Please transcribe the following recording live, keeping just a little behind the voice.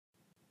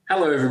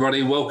Hello,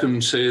 everybody.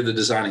 Welcome to the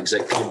Design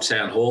Exec Club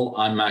Town Hall.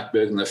 I'm Mark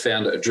Bergen, the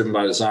founder of Driven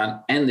by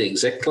Design and the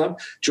Exec Club.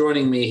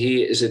 Joining me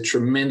here is a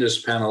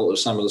tremendous panel of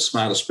some of the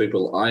smartest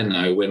people I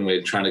know when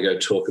we're trying to go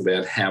talk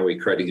about how we're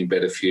creating a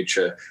better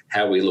future,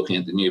 how we're looking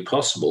at the new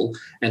possible.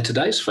 And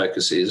today's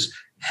focus is,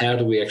 how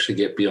do we actually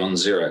get beyond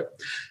zero?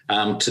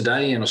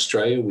 Today in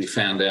Australia, we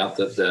found out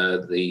that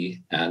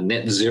the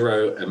net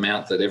zero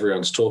amount that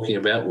everyone's talking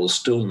about will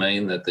still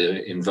mean that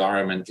the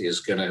environment is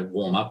going to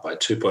warm up by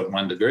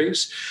 2.1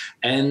 degrees.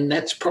 And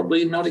that's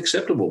probably not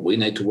acceptable. We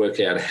need to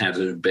work out how to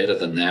do better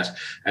than that.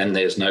 And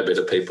there's no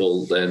better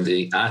people than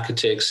the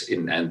architects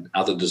and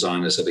other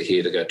designers that are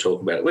here to go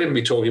talk about it. We're going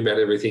to be talking about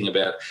everything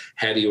about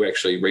how do you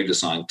actually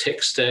redesign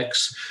tech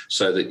stacks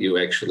so that you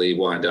actually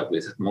wind up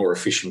with more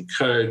efficient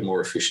code,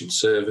 more efficient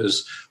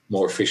servers,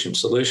 more efficient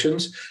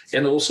solutions,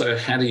 and also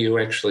how do you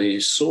actually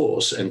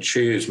source and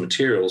choose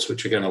materials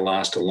which are going to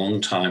last a long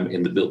time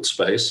in the built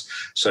space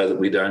so that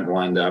we don't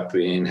wind up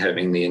in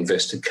having the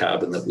invested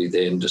carbon that we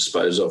then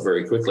dispose of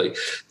very quickly.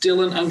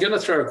 Dylan, I'm going to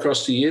throw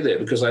across to you there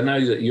because I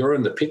know that you're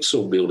in the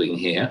Pixel building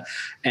here,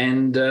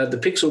 and the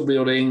Pixel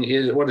building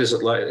is, what is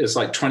it like? It's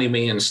like 20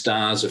 million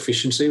stars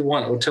efficiency.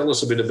 Tell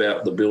us a bit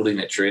about the building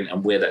that you're in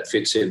and where that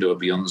fits into a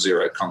beyond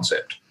zero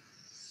concept.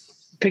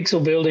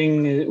 Pixel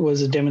building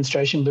was a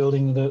demonstration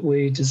building that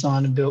we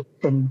designed and built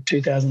from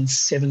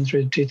 2007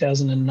 through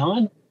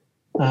 2009.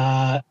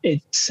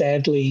 It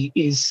sadly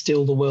is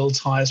still the world's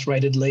highest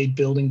rated LEED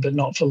building, but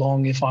not for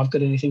long if I've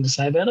got anything to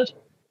say about it.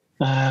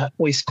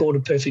 We scored a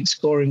perfect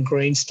score in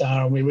Green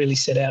Star, and we really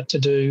set out to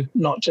do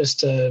not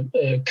just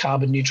a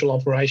carbon neutral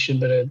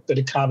operation, but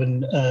a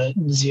carbon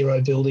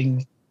zero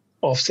building,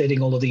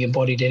 offsetting all of the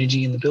embodied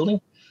energy in the building.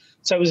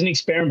 So it was an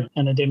experiment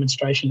and a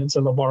demonstration. It's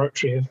a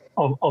laboratory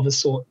of a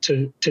sort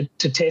to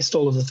test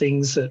all of the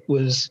things that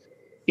was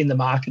in the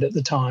market at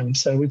the time.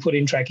 So we put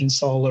in tracking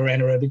solar,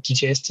 anaerobic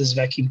digesters,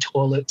 vacuum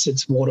toilets.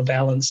 It's water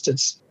balanced.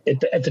 It's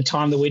at the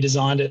time that we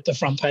designed it, the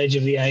front page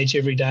of The Age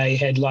every day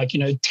had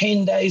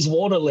 10 days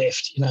water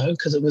left,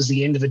 because it was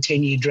the end of a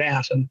 10-year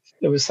drought. And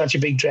there was such a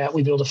big drought,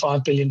 we built a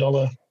 $5 billion,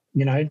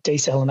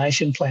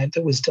 desalination plant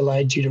that was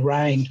delayed due to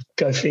rain.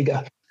 Go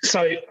figure.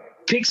 So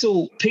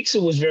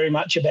Pixel was very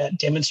much about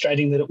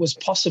demonstrating that it was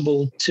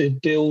possible to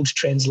build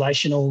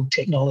translational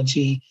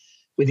technology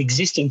with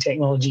existing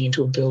technology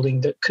into a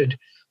building that could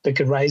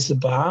raise the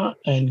bar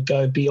and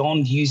go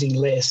beyond using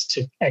less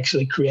to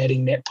actually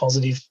creating net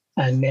positive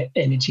and net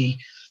energy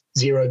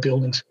zero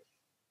buildings.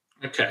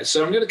 Okay,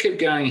 so I'm going to keep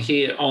going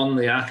here on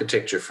the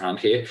architecture front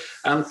here.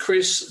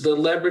 Chris, the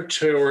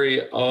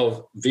Laboratory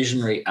of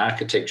Visionary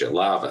Architecture,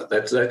 LAVA,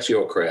 that's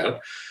your crowd.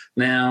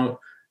 Now,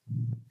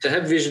 to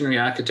have visionary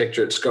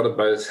architecture, it's got to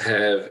both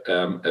have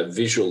a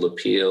visual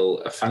appeal,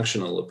 a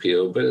functional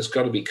appeal, but it's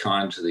got to be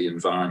kind to the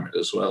environment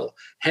as well.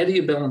 How do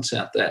you balance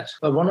out that?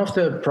 Well, one of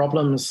the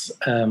problems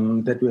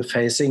that we're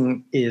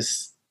facing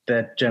is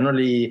that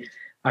generally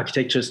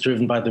architecture is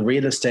driven by the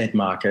real estate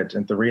market,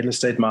 and the real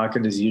estate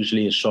market is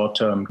usually a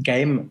short-term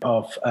game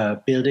of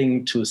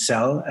building to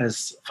sell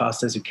as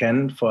fast as you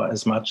can for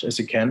as much as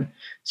you can.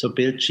 So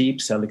build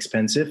cheap, sell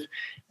expensive,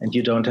 and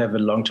you don't have a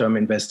long-term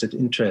invested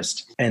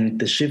interest.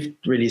 And the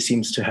shift really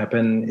seems to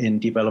happen in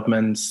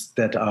developments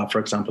that are, for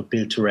example,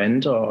 built to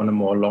rent or on a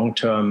more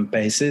long-term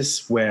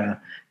basis,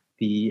 where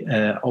the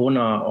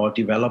owner or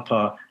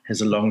developer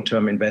has a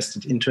long-term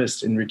invested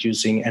interest in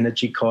reducing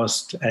energy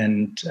cost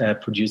and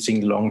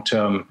producing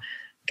long-term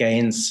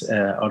gains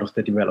out of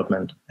the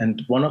development.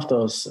 And one of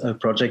those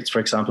projects, for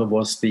example,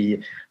 was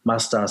the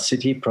Masdar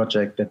City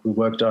project that we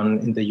worked on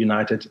in the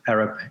United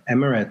Arab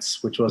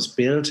Emirates, which was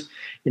built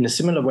in a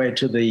similar way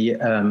to the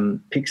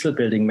Pixel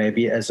building,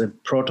 maybe as a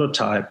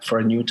prototype for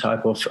a new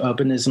type of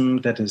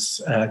urbanism that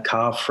is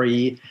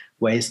car-free,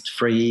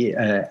 waste-free,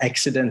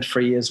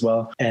 accident-free as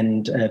well,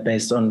 and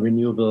based on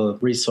renewable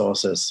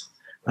resources.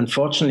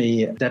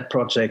 Unfortunately, that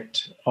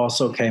project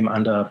also came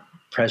under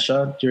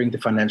pressure during the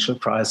financial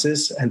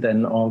crisis, and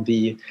then all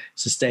the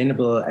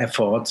sustainable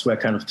efforts were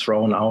kind of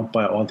thrown out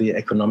by all the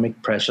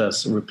economic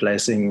pressures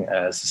replacing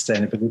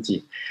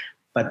sustainability.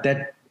 But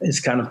that is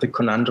kind of the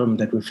conundrum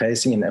that we're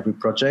facing in every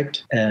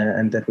project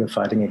and that we're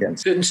fighting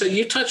against. And so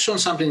you touched on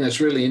something that's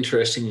really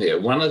interesting there.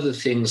 One of the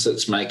things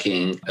that's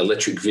making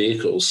electric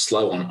vehicles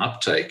slow on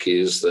uptake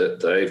is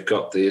that they've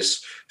got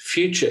this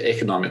future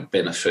economic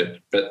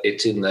benefit, but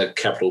it's in the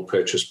capital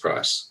purchase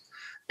price.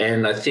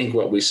 And I think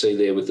what we see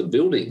there with the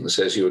buildings,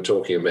 as you were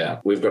talking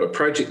about, we've got a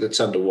project that's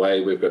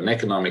underway, we've got an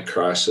economic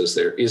crisis,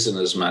 there isn't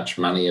as much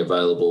money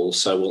available,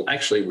 so we'll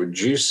actually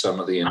reduce some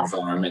of the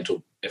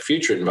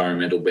future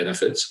environmental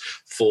benefits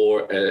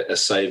for a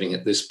saving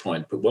at this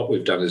point. But what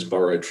we've done is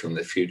borrowed from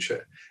the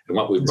future. And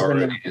what we've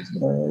borrowed is...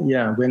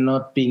 we're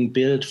not being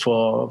built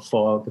for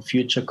the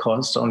future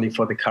cost, only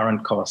for the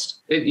current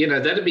cost.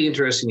 That'd be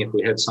interesting if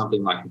we had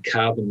something like a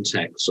carbon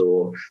tax,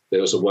 or there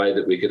was a way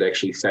that we could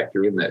actually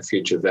factor in that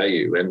future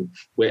value. And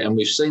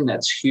we've seen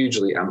that's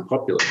hugely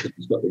unpopular because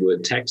it's got the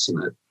word tax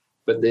in it.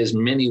 but there's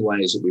many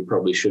ways that we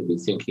probably should be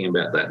thinking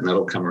about that, and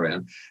that'll come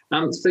around.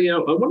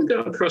 Theo, I want to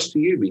go across to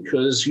you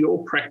because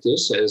your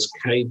practice as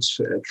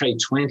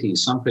K20,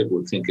 some people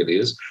would think it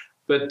is,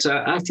 but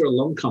after a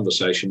long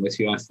conversation with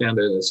you, I found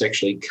out it's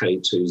actually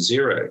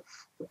K20.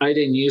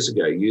 18 years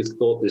ago, you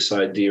thought this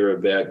idea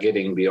about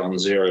getting beyond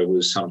zero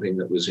was something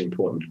that was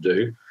important to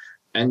do.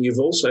 And you've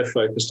also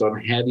focused on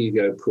how do you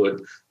go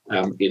put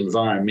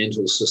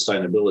environmental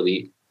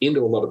sustainability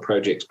into a lot of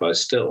projects by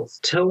stealth.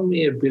 Tell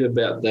me a bit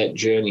about that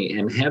journey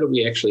and how do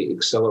we actually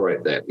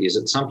accelerate that? Is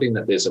it something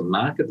that there's a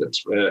market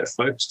that's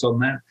focused on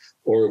that,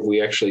 or have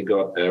we actually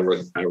got a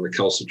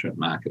recalcitrant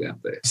market out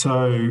there?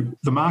 So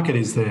the market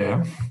is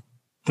there.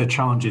 The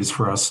challenge is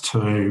for us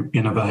to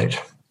innovate.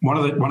 One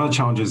of the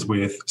challenges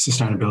with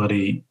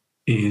sustainability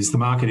is the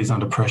market is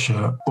under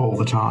pressure all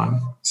the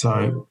time.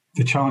 So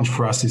the challenge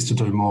for us is to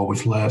do more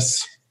with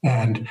less.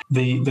 And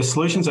the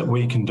solutions that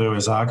we can do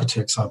as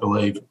architects, I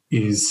believe,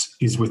 is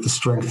with the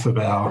strength of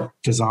our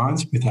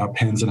designs, with our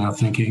pens and our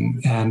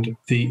thinking. And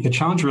the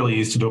challenge really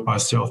is to do it by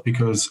stealth,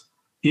 because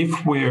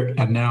if we're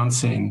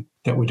announcing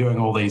that we're doing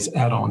all these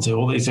add-ons,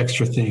 all these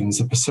extra things,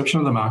 the perception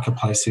of the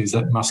marketplace is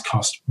that must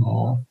cost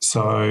more.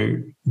 So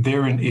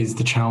therein is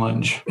the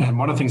challenge. And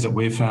one of the things that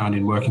we've found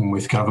in working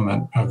with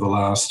government over the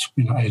last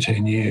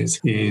 18 years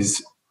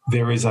is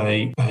there is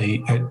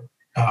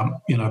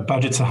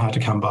budgets are hard to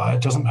come by.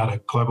 It doesn't matter,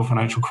 global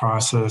financial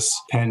crisis,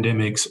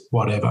 pandemics,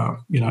 whatever.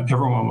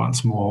 Everyone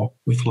wants more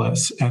with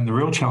less. And the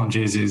real challenge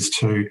is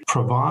to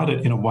provide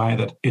it in a way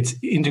that it's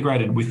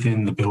integrated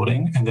within the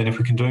building. And then if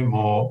we can do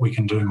more, we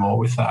can do more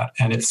with that.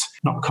 And it's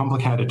not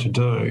complicated to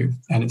do.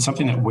 And it's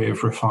something that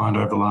we've refined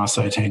over the last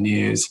 18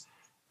 years.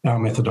 Our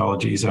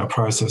methodologies, our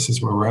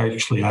processes, where we're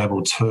actually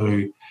able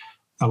to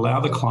allow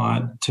the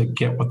client to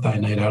get what they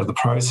need out of the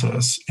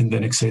process and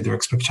then exceed their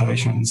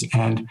expectations.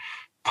 And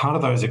part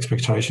of those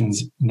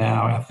expectations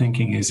now, our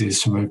thinking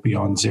is to move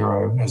beyond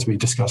zero, as we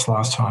discussed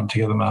last time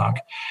together, Mark,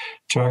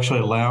 to actually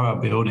allow our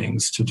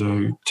buildings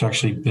to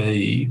actually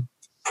be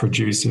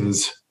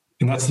producers.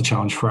 And that's the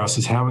challenge for us,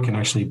 is how we can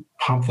actually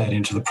pump that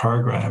into the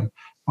program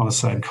on the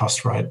same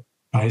cost rate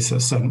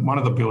basis. And one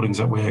of the buildings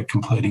that we're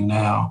completing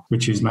now,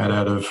 which is made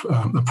out of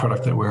a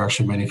product that we're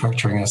actually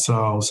manufacturing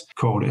ourselves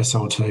called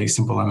SLT,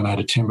 Simple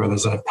Laminated Timber.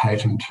 There's a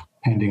patent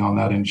pending on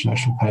that,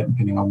 international patent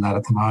pending on that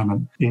at the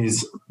moment,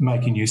 is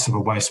making use of a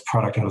waste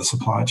product out of the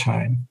supply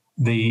chain.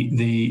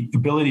 The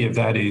ability of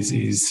that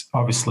is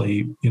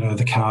obviously,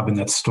 the carbon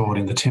that's stored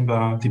in the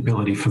timber. The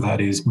ability for that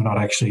is we're not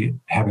actually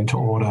having to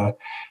order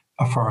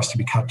a forest to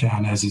be cut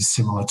down, as is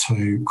similar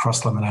to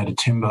cross-laminated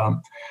timber.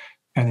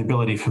 And the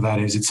ability for that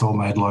is it's all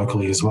made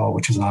locally as well,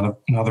 which is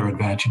another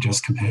advantage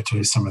as compared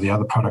to some of the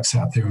other products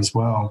out there as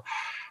well.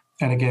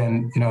 And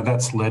again,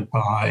 that's led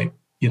by,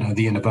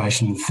 the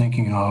innovation and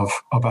thinking of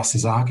us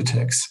as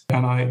architects.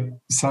 And I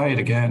say it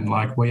again,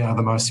 like, we are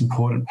the most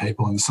important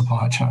people in the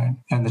supply chain.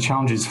 And the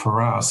challenge is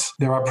for us,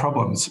 there are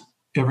problems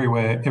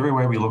everywhere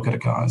we look at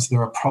it, guys.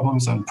 There are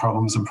problems and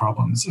problems and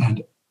problems. And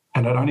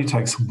it only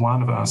takes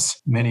one of us,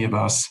 many of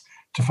us,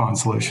 to find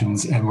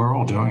solutions, and we're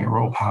all doing it.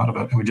 We're all part of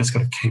it, and we just got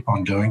to keep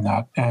on doing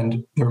that.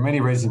 And there are many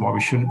reasons why we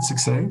shouldn't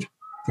succeed.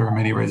 There are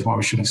many reasons why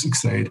we shouldn't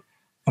succeed,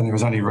 and there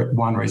is only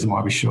one reason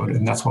why we should,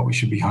 and that's what we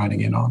should be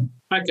honing in on.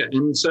 Okay,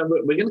 and so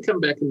we're going to come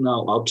back, and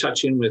I'll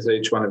touch in with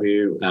each one of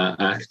you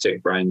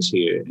architect brains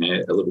here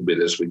a little bit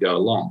as we go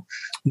along.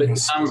 But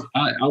yes.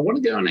 I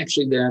want to go and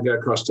actually now go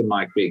across to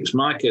Mike Biggs.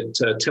 Mike, at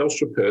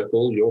Telstra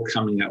Purple, you're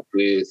coming up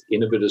with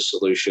innovative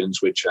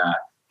solutions, which are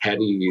how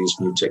do you use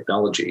new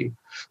technology?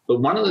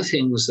 But one of the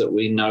things that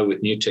we know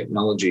with new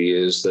technology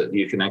is that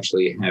you can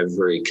actually have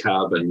very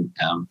carbon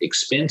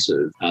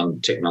expensive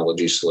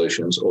technology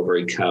solutions or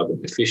very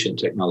carbon efficient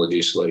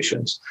technology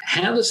solutions.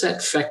 How does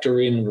that factor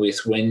in with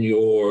when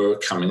you're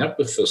coming up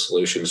with the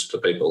solutions to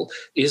people?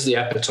 Is the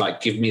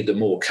appetite, give me the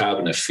more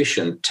carbon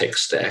efficient tech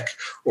stack,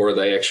 or are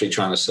they actually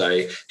trying to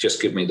say,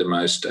 just give me the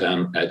most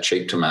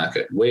cheap to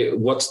market?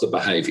 What's the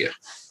behaviour?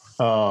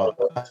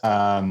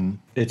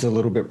 It's a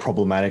little bit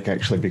problematic,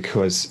 actually,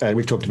 because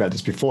we've talked about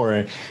this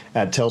before.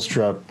 At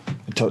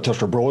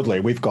Telstra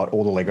broadly, we've got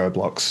all the Lego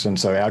blocks. And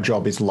so our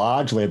job is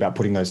largely about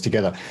putting those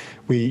together.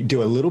 We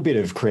do a little bit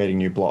of creating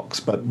new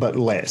blocks, but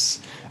less.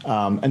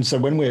 And so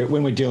when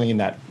we're dealing in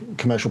that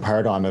commercial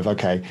paradigm of,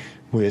 okay,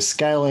 we're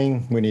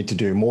scaling, we need to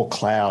do more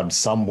cloud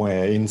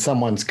somewhere in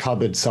someone's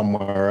cupboard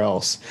somewhere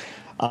else,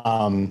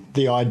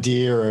 the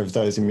idea of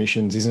those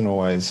emissions isn't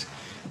always...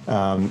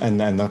 and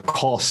then the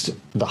cost,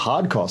 the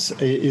hard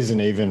cost,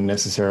 isn't even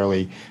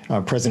necessarily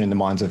present in the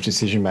minds of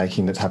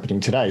decision-making that's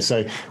happening today.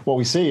 So what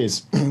we see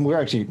is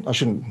I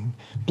shouldn't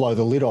blow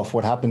the lid off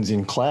what happens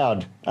in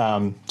cloud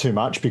too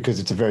much, because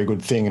it's a very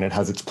good thing and it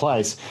has its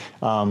place.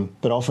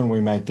 But often we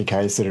make the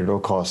case that it'll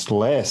cost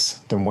less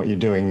than what you're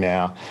doing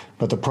now.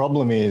 But the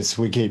problem is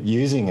we keep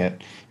using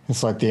it.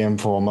 It's like the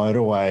M4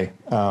 motorway,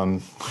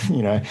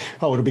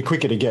 it'll be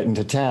quicker to get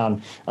into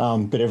town,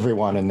 but every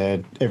man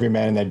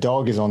and their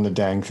dog is on the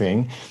dang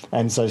thing.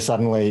 And so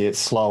suddenly it's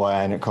slower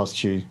and it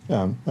costs you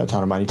a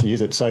ton of money to use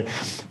it. So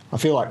I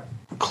feel like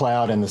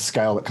cloud and the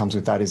scale that comes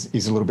with that is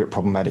a little bit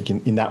problematic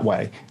in that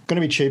way. Going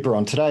to be cheaper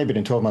on today, but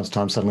in 12 months'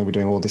 time, suddenly we're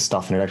doing all this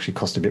stuff and it actually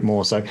costs a bit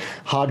more. So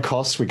hard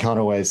costs, we can't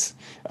always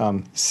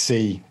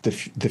see the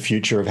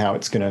future of how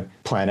it's going to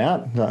plan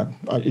out.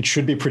 It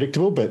should be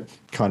predictable, but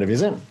kind of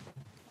isn't.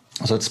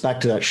 So it's back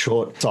to that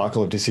short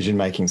cycle of decision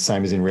making,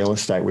 same as in real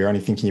estate. We're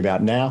only thinking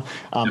about now.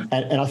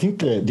 And I think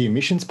the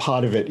emissions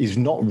part of it is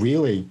not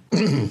really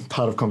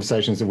part of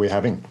conversations that we're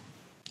having.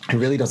 It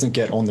really doesn't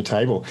get on the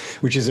table,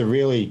 which is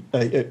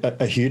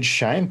a huge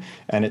shame.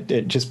 And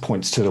it just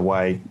points to the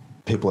way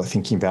people are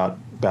thinking about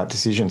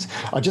decisions.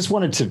 I just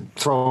wanted to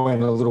throw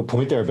in a little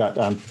point there about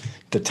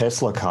the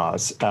Tesla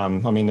cars. I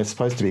mean, they're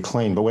supposed to be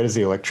clean, but where does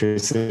the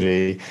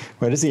electricity,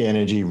 where does the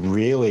energy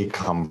really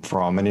come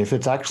from? And if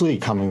it's actually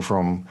coming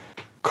from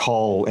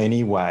coal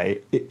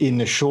anyway, in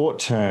the short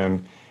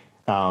term,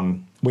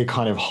 we're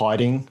kind of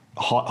hiding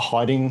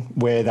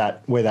where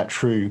that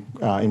true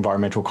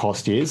environmental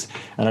cost is.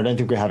 And I don't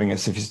think we're having a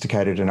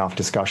sophisticated enough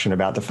discussion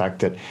about the fact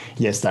that,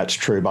 yes, that's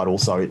true, but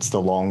also it's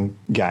the long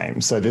game.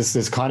 So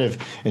there's kind of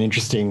an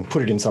interesting,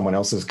 put it in someone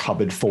else's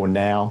cupboard for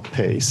now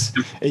piece,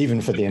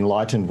 even for the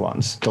enlightened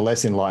ones. The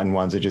less enlightened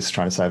ones are just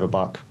trying to save a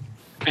buck.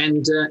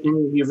 And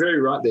you're very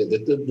right there.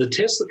 The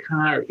Tesla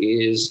car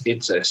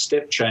it's a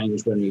step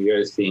change when you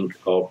go think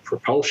of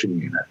propulsion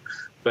unit,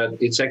 but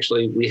it's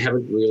actually, we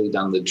haven't really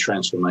done the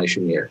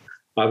transformation yet.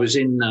 I was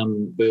in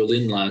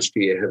Berlin last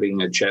year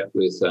having a chat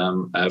with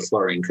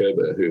Florian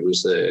Kerber, who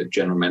was the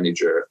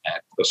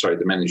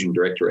the managing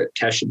director at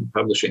Taschen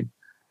Publishing.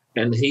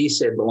 And he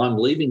said, well, I'm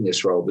leaving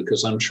this role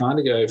because I'm trying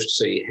to go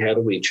see how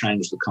do we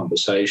change the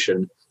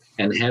conversation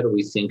and how do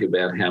we think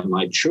about how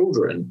my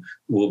children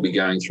will be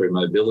going through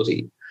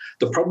mobility.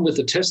 The problem with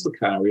the Tesla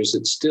car is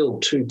it's still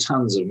 2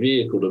 tons of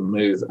vehicle to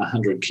move a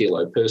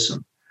 100-kilo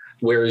person,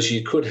 whereas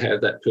you could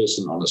have that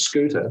person on a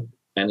scooter,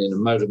 and in a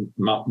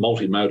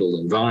multimodal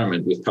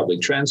environment with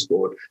public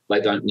transport, they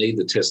don't need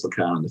the Tesla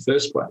car in the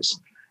first place.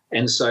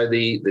 And so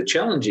the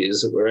challenge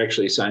is that we're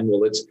actually saying,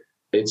 well, it's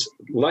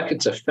like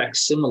it's a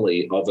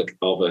facsimile of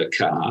a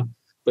car,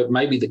 but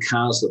maybe the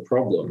car's the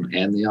problem,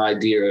 and the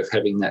idea of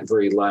having that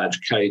very large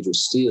cage of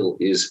steel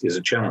is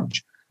a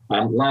challenge.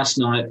 Last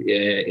night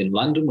in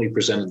London, we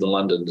presented the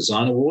London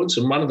Design Awards,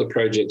 and one of the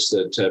projects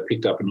that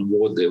picked up an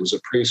award there was a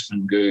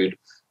Priestman Good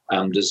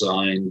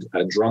designed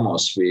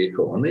Dromos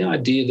vehicle. And the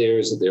idea there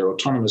is that they're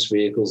autonomous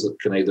vehicles that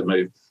can either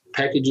move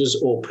packages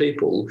or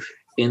people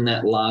in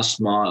that last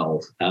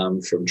mile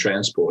from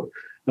transport.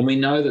 And we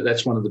know that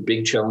that's one of the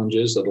big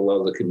challenges, that a lot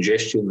of the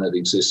congestion that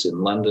exists in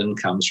London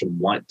comes from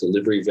white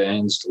delivery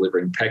vans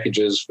delivering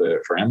packages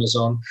for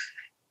Amazon.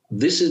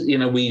 This is,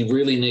 we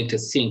really need to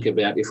think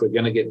about, if we're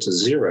going to get to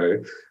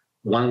zero,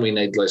 one, we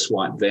need less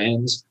white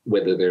vans,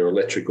 whether they're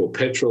electric or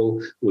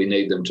petrol. We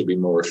need them to be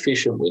more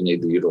efficient. We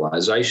need the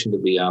utilisation to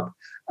be up.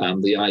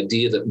 The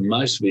idea that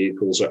most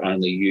vehicles are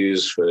only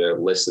used for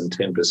less than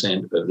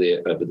 10% of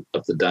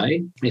the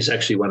day is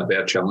actually one of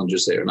our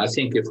challenges there. And I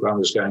think if I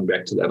was going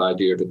back to that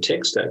idea of a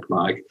tech stack,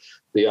 Mike,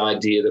 the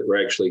idea that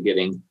we're actually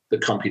getting the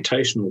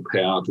computational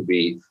power to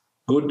be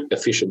good,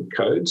 efficient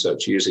code, so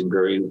it's using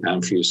very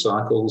few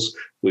cycles.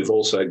 We've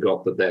also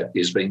got that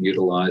is being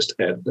utilised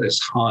at as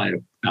high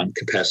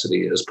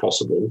capacity as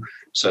possible,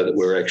 so that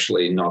we're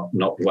actually not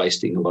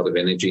wasting a lot of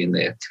energy in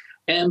there.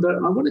 And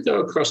I want to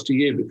go across to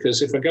you,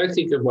 because if I go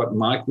think of what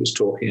Mike was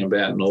talking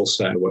about and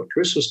also what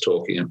Chris was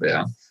talking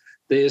about,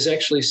 there's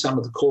actually some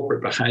of the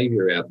corporate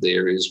behaviour out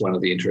there is one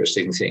of the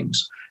interesting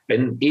things.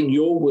 And in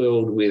your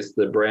world with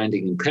the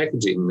branding and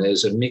packaging,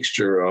 there's a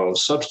mixture of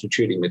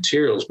substituting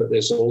materials, but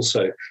there's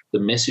also the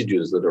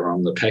messages that are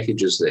on the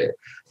packages there.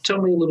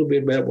 Tell me a little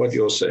bit about what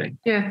you're seeing.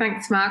 Yeah,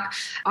 thanks, Mark.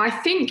 I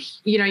think,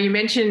 you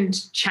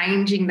mentioned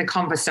changing the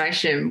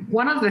conversation.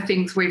 One of the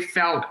things we've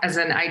felt as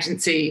an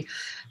agency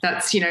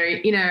that's, in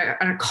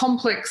a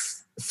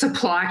complex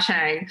supply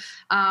chain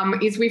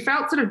is we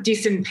felt sort of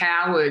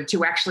disempowered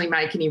to actually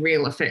make any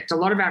real effect. A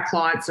lot of our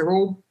clients are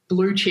all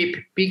blue chip,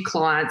 big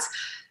clients.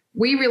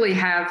 We really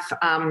have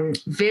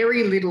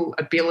very little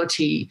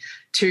ability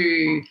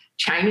to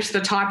change the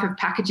type of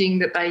packaging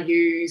that they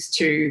use,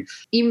 to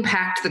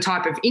impact the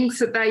type of inks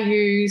that they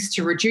use,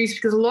 to reduce,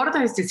 because a lot of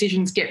those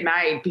decisions get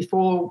made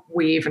before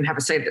we even have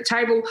a seat at the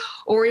table,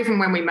 or even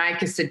when we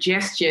make a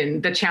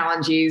suggestion, the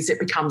challenge is it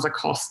becomes a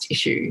cost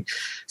issue.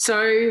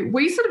 So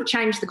we sort of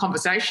changed the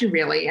conversation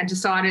really and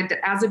decided that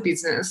as a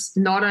business,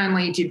 not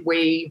only did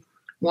we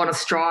want to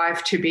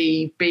strive to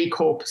be B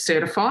Corp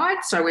certified,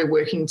 so we're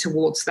working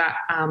towards that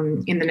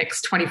in the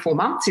next 24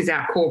 months is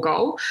our core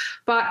goal,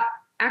 but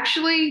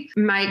actually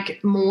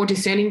make more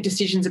discerning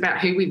decisions about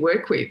who we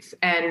work with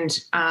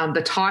and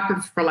the type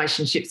of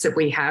relationships that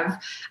we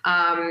have,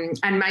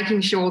 and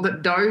making sure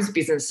that those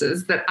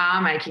businesses that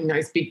are making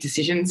those big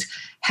decisions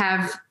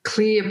have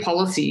clear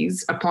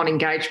policies upon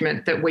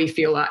engagement that we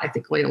feel are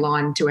ethically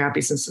aligned to our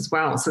business as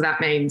well. So that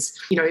means,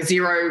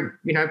 zero,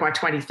 by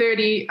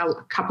 2030, a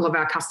couple of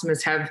our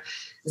customers have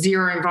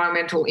zero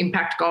environmental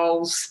impact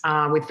goals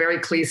with very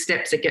clear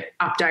steps that get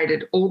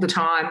updated all the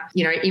time,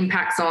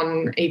 impacts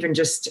on even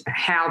just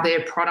how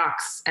their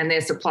products and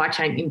their supply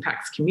chain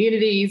impacts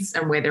communities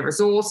and where they're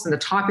resourced and the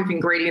type of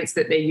ingredients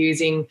that they're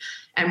using.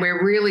 And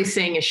we're really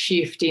seeing a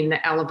shift in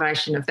the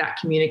elevation of that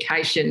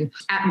communication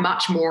at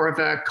much more of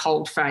a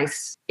cold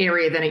face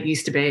area than it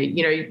used to be.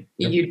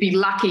 You'd be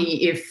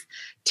lucky if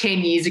 10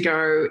 years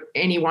ago,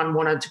 anyone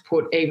wanted to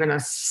put even a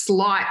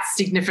slight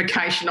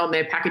signification on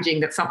their packaging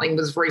that something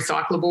was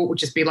recyclable, would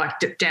just be like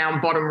down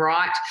bottom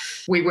right.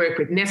 We work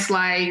with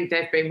Nestle.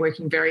 They've been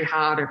working very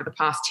hard over the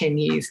past 10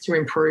 years to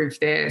improve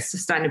their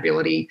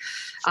sustainability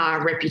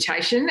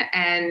reputation.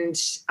 And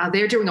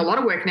they're doing a lot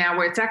of work now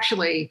where it's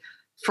actually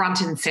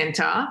front and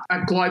centre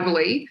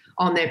globally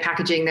on their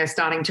packaging. They're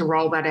starting to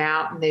roll that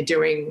out, and they're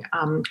doing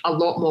a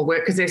lot more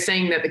work because they're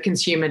seeing that the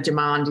consumer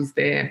demand is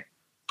there.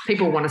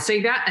 People want to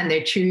see that, and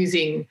they're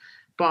choosing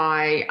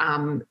by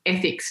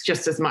ethics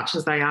just as much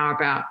as they are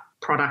about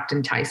product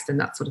and taste and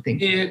that sort of thing.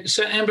 Yeah,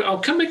 so Amber, I'll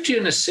come back to you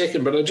in a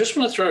second, but I just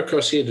want to throw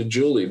across here to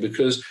Julie,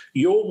 because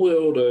your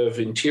world of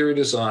interior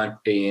design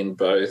in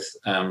both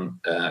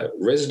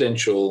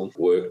residential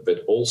work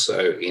but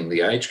also in the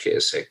aged care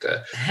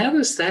sector, how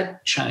does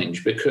that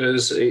change?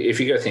 Because if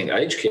you go think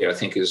aged care, I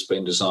think has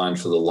been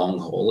designed for the long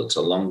haul. It's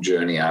a long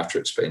journey after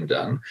it's been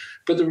done.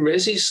 But the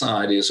resi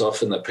side is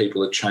often that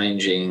people are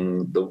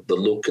changing the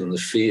look and the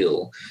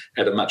feel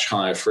at a much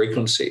higher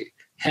frequency.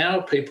 How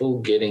are people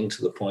getting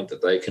to the point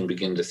that they can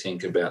begin to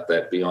think about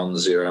that beyond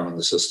zero and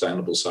the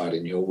sustainable side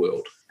in your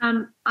world?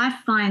 I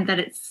find that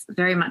it's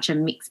very much a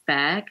mixed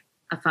bag.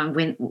 I find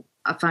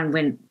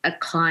when a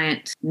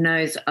client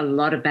knows a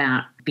lot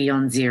about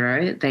beyond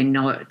zero, they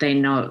know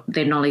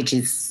their knowledge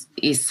is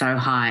so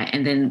high,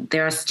 and then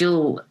there are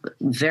still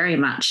very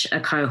much a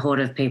cohort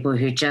of people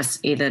who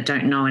just either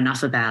don't know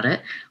enough about it,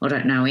 or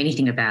don't know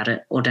anything about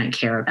it, or don't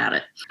care about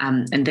it,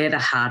 and they're the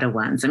harder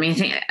ones. I mean,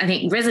 I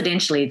think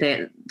residentially,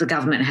 the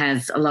government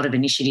has a lot of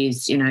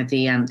initiatives.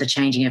 The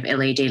changing of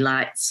LED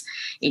lights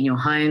in your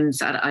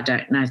homes. I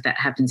don't know if that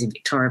happens in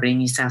Victoria, but in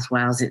New South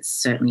Wales, it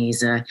certainly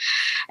is a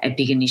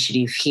big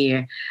initiative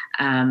here.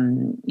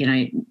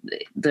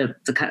 The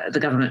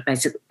government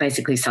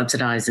basically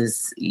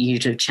subsidises you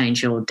to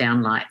change your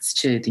downlights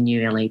to the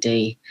new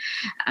LED,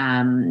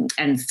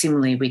 and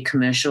similarly with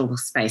commercial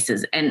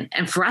spaces. And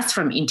for us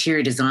from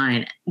interior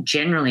design,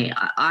 generally,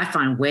 I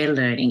find we're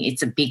learning.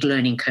 It's a big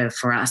learning curve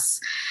for us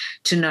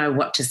to know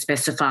what to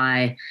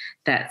specify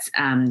that's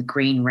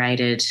green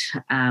rated,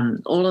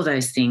 all of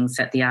those things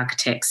that the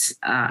architects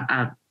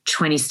are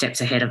 20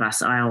 steps ahead of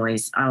us, I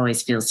always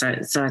feel. So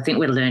I think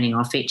we're learning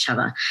off each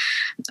other.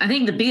 I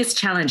think the biggest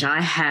challenge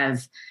I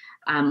have,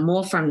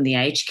 more from the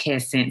aged care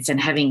sense and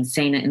having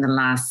seen it in the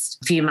last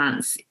few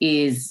months,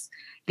 is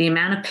the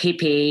amount of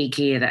PPE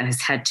gear that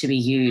has had to be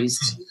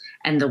used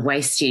and the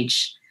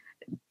wastage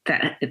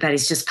that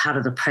is just part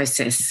of the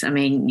process. I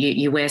mean,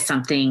 you wear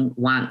something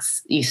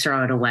once, you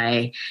throw it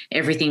away,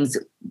 everything's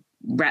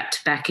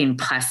wrapped back in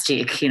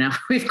plastic.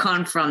 We've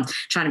gone from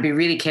trying to be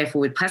really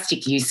careful with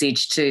plastic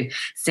usage to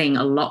seeing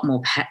a lot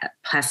more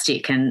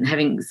plastic, and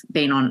having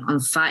been on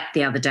site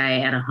the other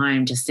day at a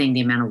home, just seeing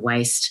the amount of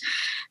waste.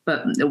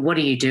 But what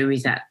do you do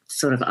with that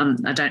sort of,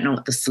 I don't know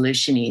what the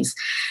solution is.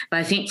 But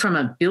I think from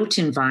a built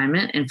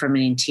environment and from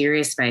an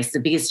interior space, the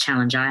biggest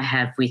challenge I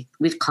have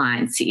with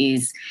clients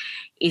is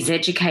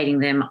educating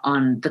them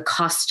on the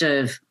cost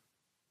of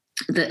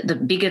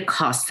the bigger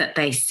costs that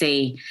they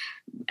see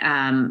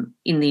in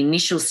the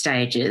initial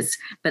stages,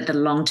 but the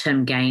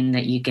long-term gain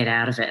that you get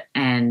out of it.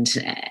 And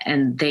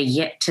they're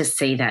yet to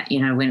see that.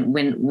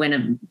 When a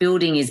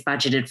building is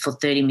budgeted for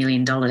 $30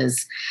 million,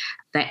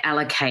 they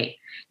allocate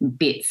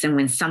bits. And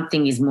when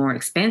something is more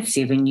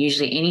expensive, and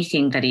usually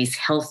anything that is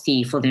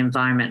healthy for the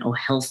environment or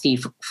healthy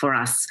for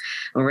us,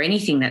 or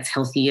anything that's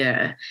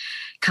healthier,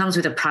 comes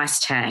with a price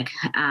tag.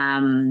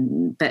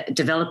 But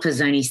developers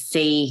only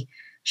see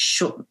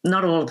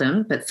not all of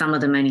them, but some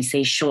of them only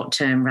see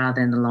short-term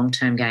rather than the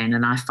long-term gain.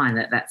 And I find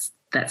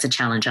that's a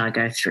challenge I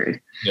go through.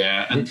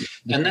 Yeah, and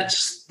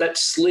that's that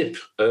slip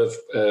of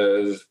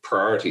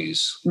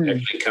priorities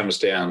actually comes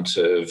down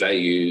to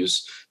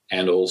values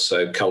and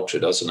also culture,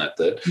 doesn't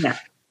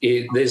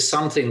it? There's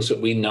some things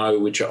that we know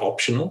which are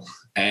optional,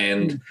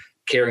 and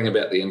caring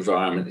about the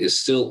environment is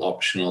still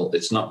optional.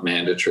 It's not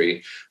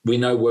mandatory. We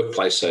know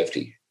workplace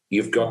safety.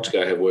 You've got to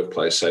go have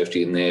workplace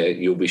safety in there.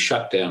 You'll be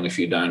shut down if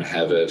you don't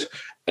have it.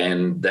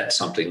 And that's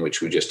something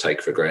which we just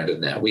take for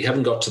granted now. We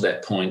haven't got to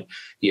that point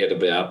yet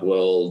about,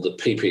 the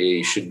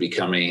PPE should be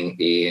coming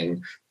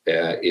in.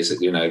 Is it,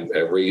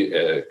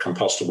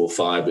 compostable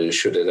fibres?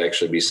 Should it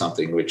actually be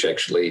something which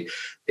actually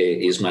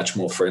is much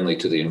more friendly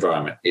to the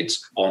environment?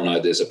 It's, no,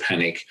 there's a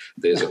panic,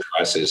 there's a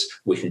crisis,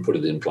 we can put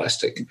it in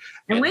plastic.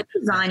 And we're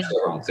designing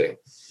the wrong thing.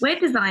 We're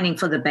designing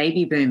for the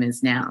baby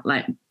boomers now,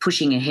 like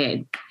pushing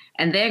ahead.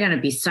 And they're going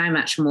to be so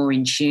much more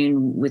in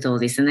tune with all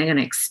this, and they're going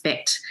to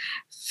expect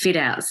fit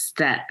outs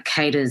that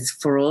caters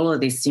for all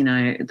of this, the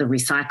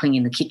recycling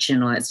in the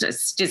kitchen, or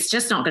it's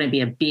just not going to be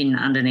a bin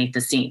underneath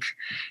the sink.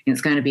 It's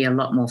going to be a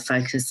lot more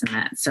focused than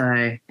that.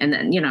 So, and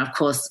then, of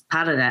course,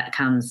 part of that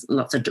comes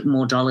lots of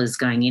more dollars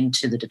going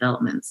into the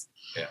developments.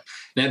 Yeah.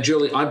 Now,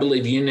 Julie, I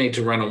believe you need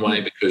to run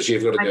away because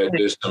you've got to go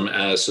do some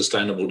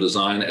sustainable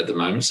design at the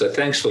moment. So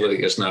thanks for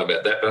letting us know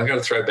about that. But I'm going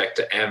to throw back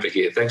to Amber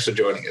here. Thanks for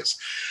joining us.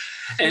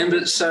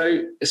 And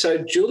so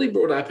Julie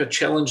brought up a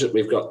challenge that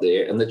we've got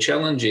there, and the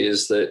challenge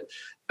is that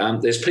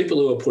there's people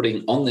who are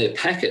putting on their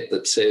packet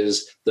that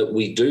says that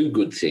we do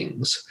good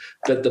things,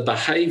 but the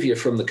behaviour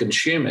from the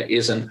consumer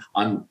isn't,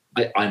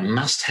 I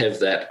must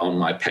have that on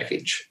my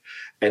package.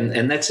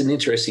 And that's an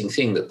interesting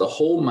thing, that the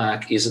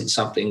hallmark isn't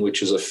something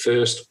which is a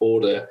first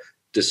order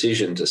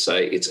decision to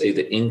say it's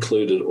either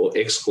included or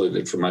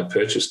excluded from my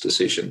purchase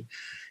decision.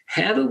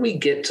 How do we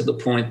get to the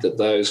point that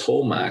those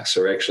hallmarks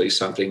are actually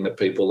something that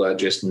people are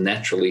just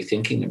naturally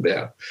thinking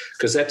about?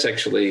 Because that's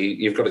actually,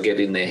 you've got to get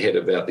in their head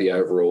about the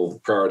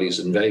overall priorities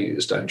and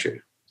values, don't you?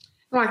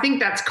 Well, I think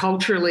that's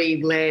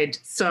culturally led.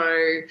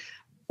 So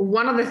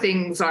one of the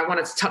things I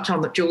wanted to touch on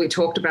that Julie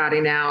talked about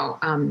in our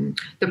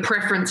the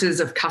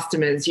preferences of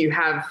customers. You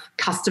have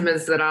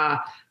customers that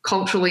are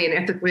culturally and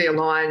ethically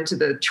aligned to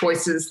the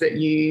choices that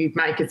you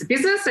make as a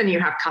business, and you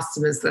have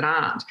customers that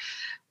aren't.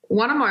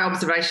 One of my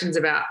observations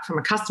from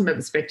a customer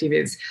perspective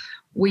is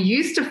we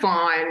used to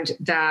find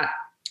that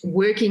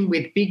working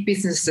with big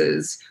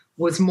businesses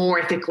was more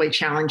ethically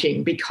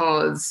challenging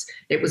because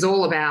it was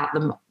all about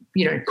the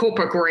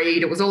corporate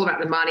greed. It was all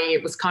about the money.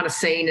 It was kind of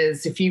seen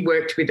as if you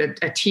worked with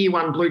a tier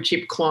one blue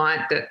chip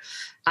client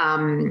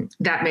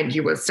that meant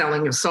you were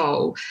selling your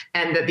soul,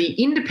 and that the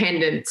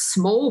independent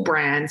small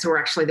brands were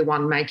actually the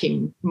one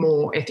making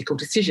more ethical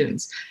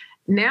decisions.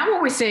 Now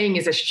what we're seeing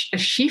is a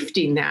shift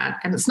in that,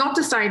 and it's not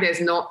to say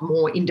there's not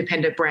more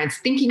independent brands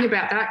thinking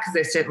about that, because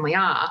there certainly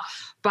are,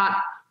 but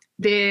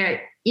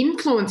their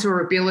influence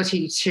or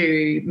ability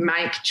to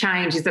make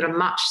change is at a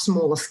much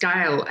smaller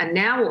scale. And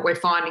now what we're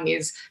finding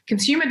is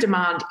consumer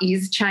demand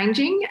is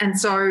changing. And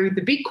so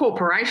the big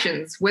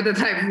corporations, whether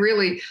they've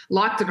really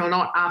liked it or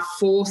not, are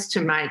forced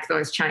to make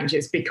those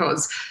changes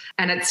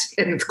and it's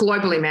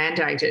globally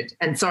mandated.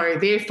 And so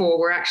therefore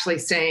we're actually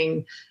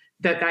seeing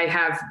that they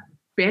have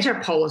better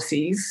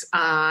policies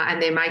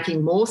and they're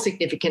making more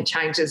significant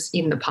changes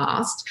in the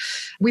past.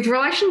 With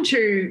relation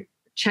to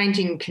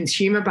changing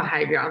consumer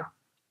behaviour,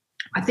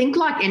 I think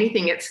like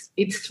anything,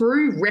 it's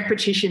through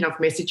repetition of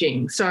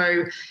messaging.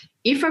 So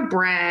if a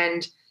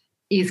brand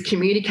is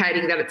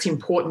communicating that it's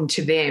important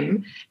to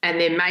them and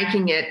they're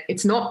making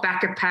it's not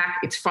back of pack,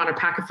 it's front of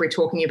pack if we're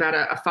talking about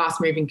a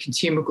fast-moving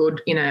consumer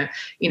good in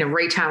a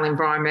retail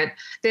environment,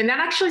 then that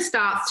actually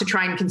starts to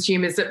train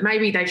consumers that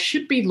maybe they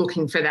should be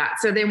looking for that.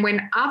 So then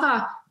when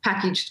other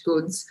packaged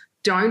goods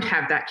don't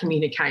have that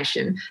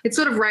communication, it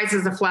sort of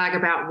raises a flag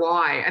about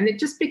why. And it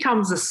just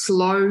becomes a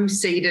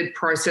slow-seeded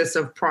process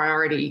of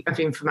priority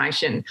of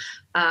information.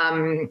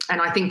 And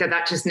I think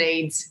that just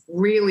needs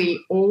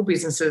really all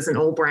businesses and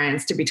all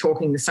brands to be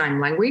talking the same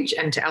language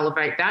and to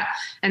elevate that.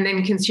 And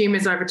then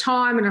consumers over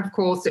time, and of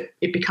course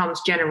it becomes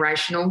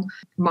generational.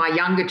 My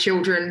younger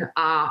children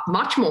are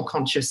much more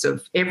conscious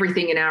of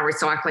everything in our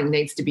recycling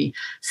needs to be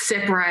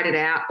separated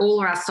out,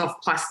 all our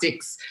soft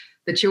plastics.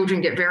 The children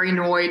get very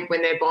annoyed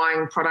when they're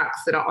buying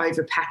products that are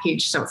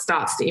overpackaged, so it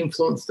starts to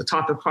influence the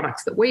type of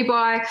products that we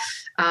buy.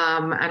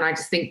 And I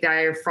just think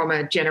they're from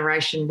a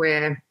generation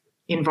where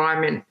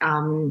environment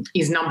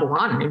is number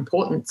one in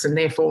importance, and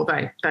therefore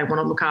they want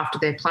to look after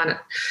their planet,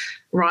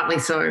 rightly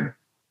so.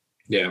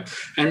 Yeah.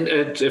 And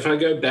if I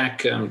go back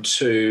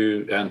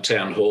to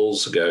town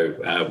halls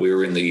ago, we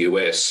were in the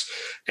US,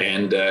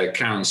 and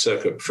Karen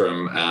Serkop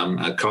from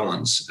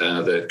Collins,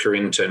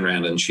 Corinne turned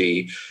around and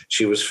she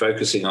was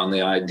focusing on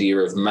the idea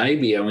of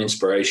maybe our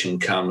inspiration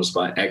comes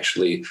by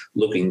actually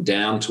looking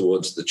down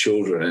towards the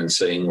children and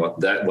seeing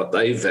what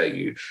they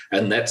value.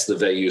 And that's the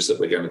values that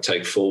we're going to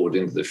take forward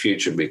into the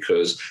future,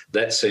 because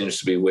that seems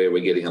to be where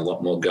we're getting a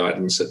lot more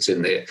guidance that's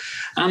in there.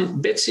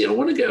 Betsy, I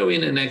want to go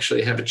in and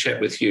actually have a chat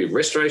with you.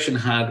 Restoration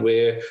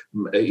Hardware,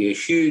 a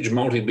huge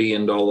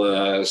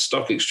multi-billion-dollar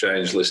stock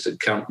exchange listed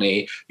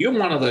company. You're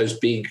one of those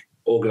big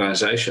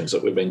organisations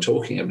that we've been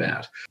talking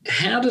about.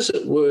 How does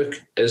it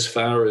work as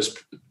far as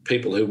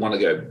people who want to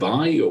go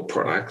buy your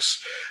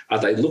products? Are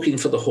they looking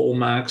for the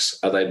hallmarks?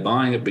 Are they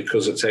buying it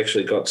because it's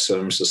actually got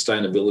some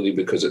sustainability,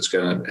 because it's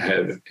going to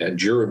have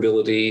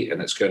durability and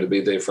it's going to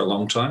be there for a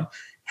long time?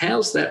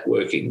 How's that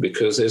working?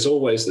 Because there's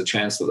always the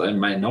chance that they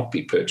may not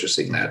be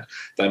purchasing that.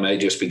 They may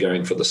just be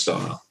going for the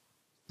style.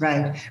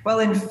 Right. Well,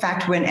 in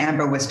fact, when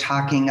Amber was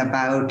talking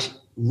about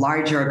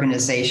large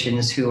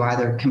organizations who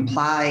either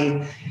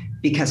comply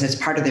because it's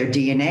part of their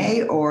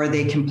DNA, or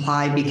they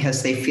comply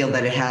because they feel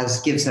that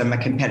it gives them a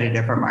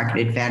competitive or market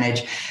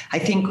advantage, I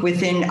think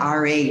within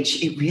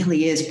RH, it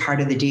really is part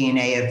of the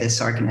DNA of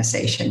this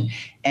organization.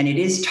 And it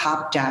is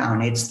top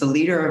down. It's the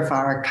leader of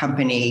our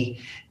company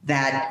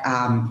that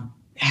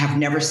have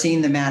never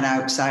seen the man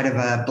outside of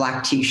a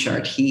black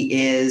t-shirt. He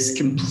is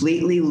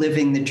completely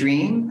living the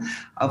dream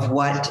of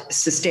what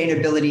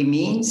sustainability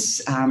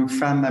means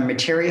from a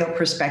material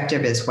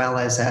perspective as well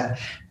as a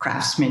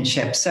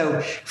craftsmanship.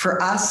 So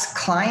for us,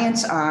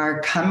 clients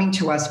are coming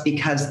to us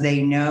because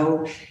they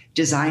know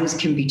designs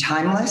can be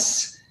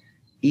timeless,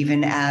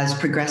 even as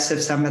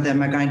progressive some of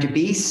them are going to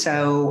be.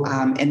 So,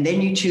 and then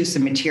you choose the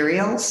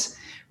materials,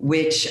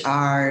 which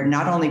are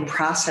not only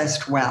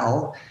processed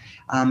well,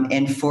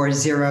 and for great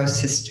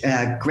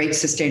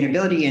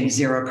sustainability and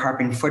zero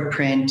carbon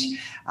footprint,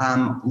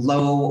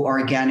 low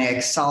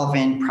organic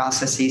solvent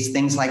processes,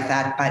 things like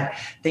that. But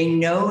they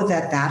know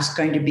that that's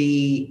going to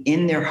be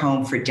in their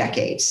home for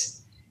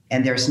decades.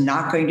 And there's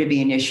not going to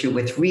be an issue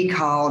with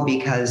recall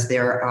because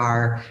there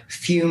are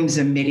fumes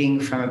emitting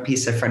from a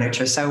piece of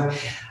furniture. So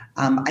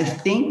I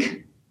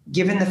think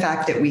given the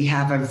fact that we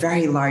have a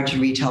very large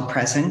retail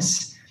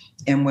presence,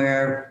 and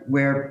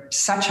we're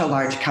such a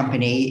large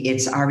company,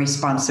 it's our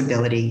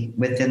responsibility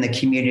within the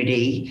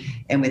community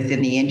and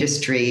within the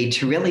industry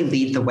to really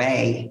lead the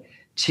way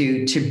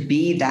to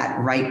be that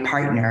right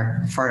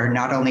partner for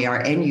not only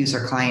our end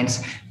user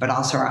clients, but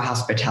also our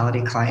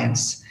hospitality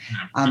clients.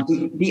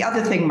 The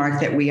other thing,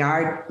 Mark, that we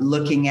are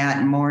looking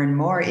at more and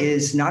more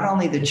is not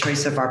only the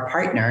choice of our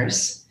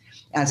partners,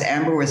 as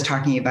Amber was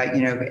talking about,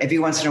 every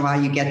once in a while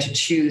you get to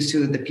choose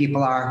who the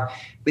people are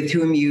with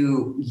whom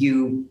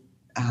you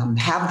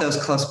have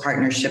those close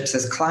partnerships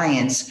as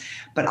clients,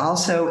 but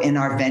also in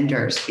our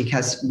vendors,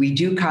 because we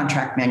do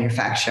contract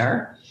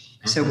manufacture.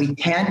 So we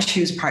can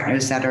choose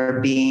partners that are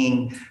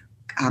being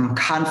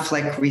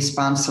conflict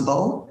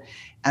responsible,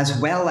 as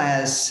well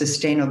as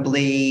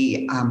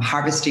sustainably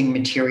harvesting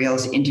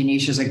materials.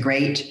 Indonesia's a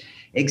great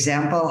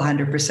example.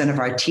 100% of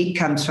our teak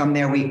comes from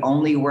there. We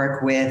only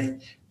work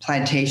with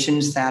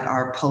plantations that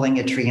are pulling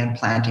a tree and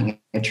planting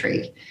a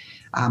tree.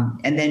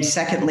 And then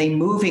secondly,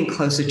 moving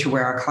closer to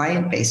where our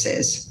client base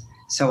is.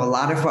 So a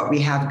lot of what we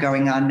have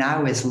going on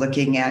now is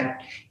looking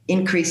at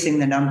increasing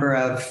the number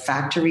of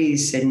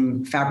factories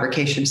and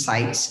fabrication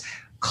sites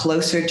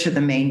closer to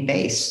the main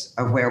base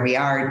of where we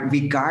are,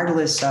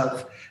 regardless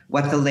of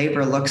what the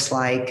labor looks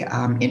like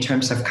in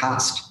terms of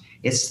cost.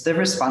 It's the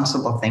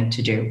responsible thing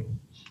to do.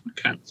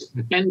 Okay.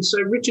 And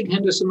so, Richard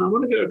Henderson, I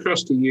want to go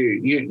across to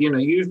you.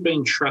 You've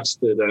been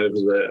trusted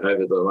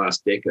over the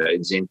last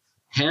decades in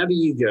how do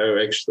you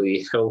go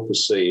actually help a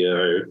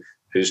CEO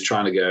who's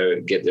trying to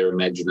go get their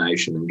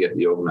imagination and get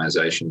the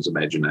organisation's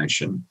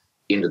imagination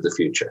into the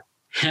future?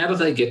 How do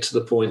they get to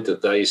the point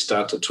that they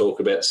start to talk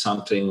about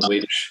something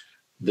which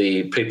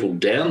the people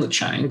down the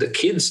chain, the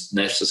kids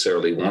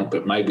necessarily want,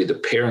 but maybe the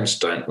parents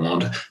don't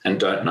want and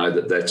don't know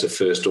that that's a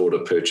first order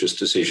purchase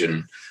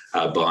decision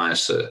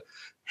bias?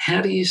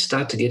 How do you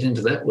start to get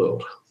into that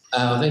world?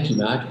 Thank you,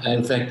 Mark.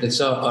 In fact, it's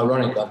so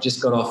ironic. I've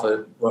just got off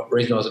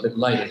reason I was a bit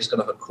late, I just got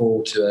off a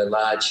call to a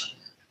large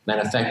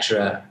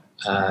manufacturer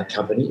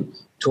company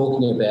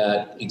talking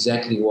about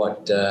exactly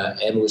what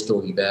Amber was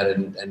talking about,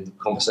 and the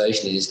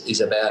conversation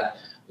is about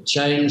the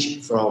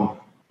change from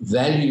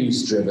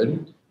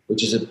values-driven,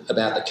 which is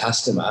about the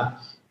customer,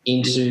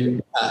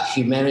 into a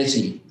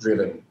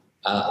humanity-driven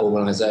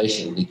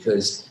organisation,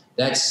 because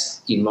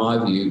that's, in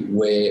my view,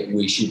 where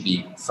we should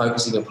be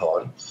focusing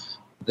upon.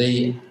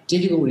 The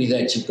difficulty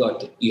that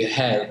you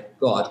have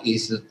got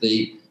is that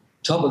the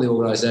top of the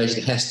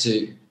organisation has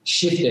to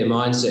shift their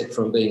mindset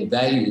from being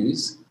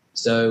values,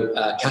 so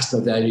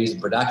customer values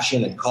and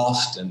production and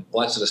cost and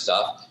all that sort of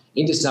stuff,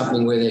 into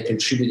something where they're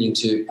contributing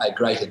to a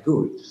greater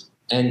good.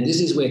 And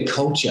this is where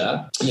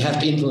culture, you have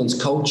to influence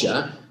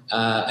culture,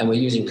 and we're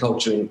using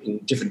culture in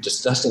different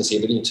discussions here,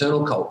 but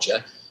internal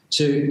culture,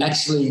 to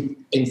actually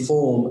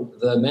inform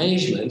the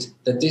management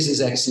that this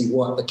is actually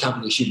what the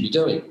company should be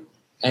doing.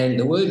 And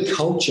the word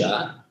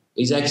culture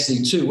is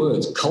actually two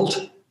words,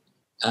 cult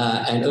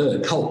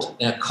and cult.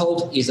 Now,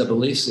 cult is a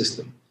belief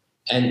system.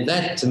 And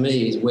that, to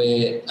me, is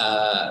where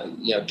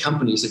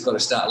companies have got to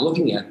start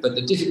looking at. But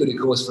the difficulty,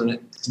 of course, for a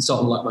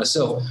consultant like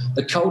myself,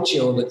 the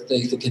culture of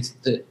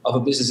a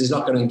business is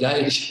not going to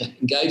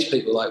engage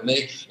people like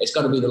me. It's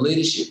got to be the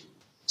leadership.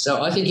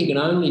 So I think you can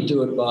only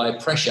do it by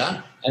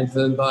pressure. And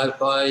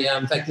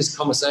in fact, this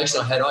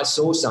conversation I had, I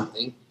saw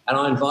something, and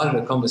I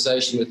invited a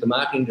conversation with the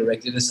marketing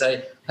director to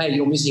say, "Hey,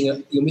 you're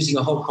missing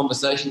a whole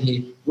conversation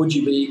here. Would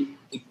you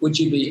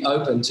be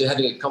open to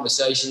having a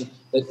conversation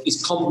that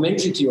is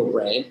complementary to your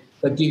brand,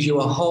 but gives you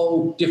a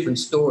whole different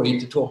story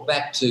to talk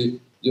back to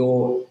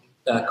your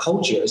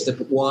culture as to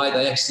why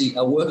they actually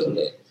are working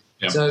there?"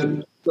 Yep.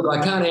 So, look,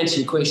 I can't answer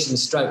your question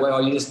straight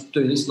away. You just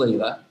do this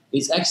lever.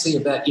 It's actually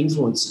about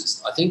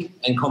influences, I think,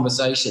 and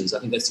conversations. I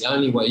think that's the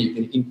only way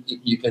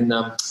you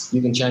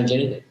can change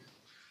anything.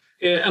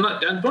 Yeah, and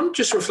I want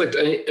to just reflect,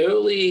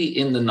 early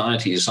in the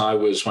 90s, I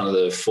was one of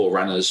the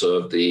forerunners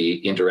of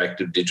the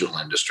interactive digital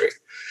industry.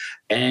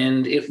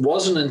 And it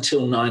wasn't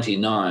until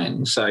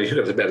 99, so you've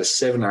got about a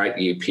 7 or 8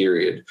 year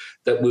period,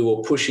 that we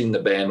were pushing the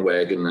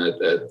bandwagon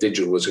that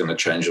digital was going to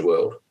change the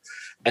world.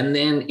 And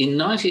then in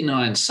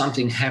 99,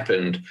 something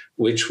happened,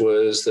 which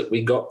was that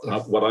we got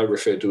what I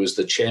refer to as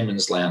the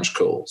chairman's lounge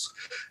calls.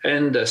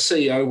 And a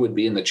CEO would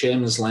be in the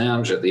chairman's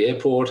lounge at the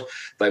airport.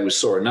 They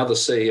saw another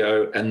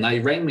CEO and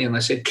they rang me and they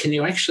said, can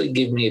you actually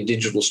give me a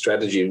digital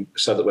strategy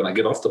so that when I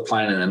get off the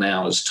plane in an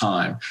hour's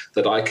time,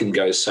 that I can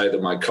go say to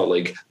my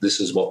colleague, this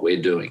is what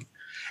we're doing.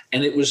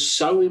 And it was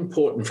so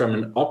important from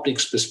an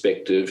optics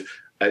perspective.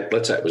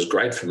 Let's say it was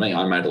great for me.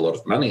 I made a lot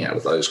of money out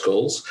of those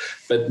calls.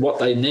 But what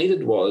they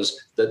needed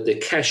was that their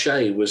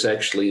cachet was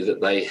actually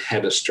that they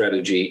had a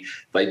strategy.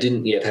 They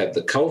didn't yet have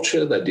the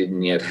culture. They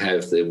didn't yet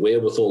have the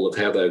wherewithal of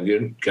how they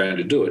were going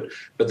to do it.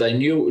 But they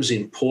knew it was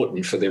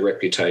important for their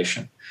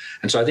reputation.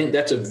 And so I think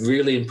that's a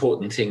really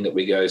important thing that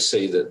we go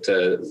see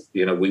that,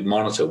 we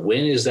monitor.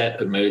 When is that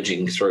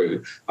emerging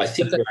through? I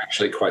think we're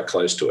actually quite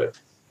close to it.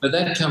 But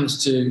that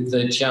comes to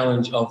the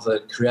challenge of the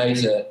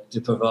creator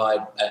to provide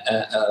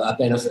a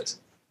benefit.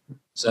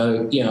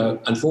 So,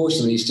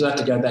 unfortunately, you still have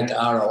to go back to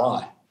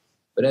ROI.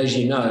 But as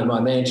you know, my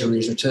mantra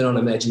is return on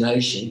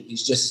imagination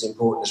is just as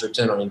important as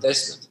return on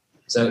investment.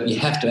 So you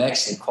have to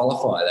actually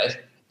qualify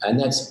that. And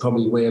that's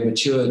probably where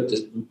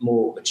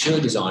more mature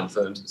design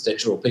firms,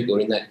 etc., or people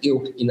in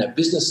that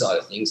business side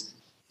of things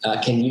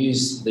can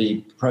use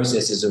the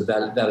processes of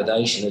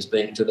validation as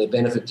being to their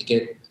benefit to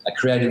get a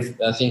creative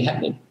thing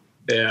happening.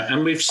 Yeah,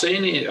 and we've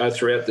seen it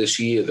throughout this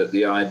year that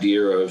the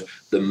idea of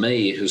the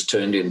me has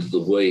turned into the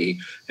we,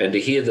 and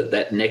to hear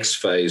that next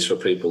phase for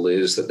people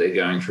is that they're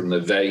going from the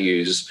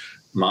values,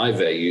 my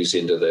values,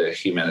 into the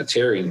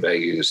humanitarian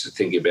values.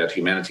 Thinking about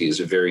humanity is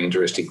a very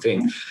interesting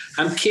thing.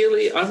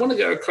 Keely, I want to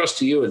go across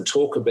to you and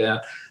talk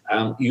about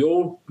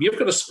you've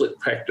got a split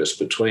practice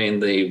between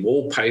the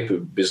wallpaper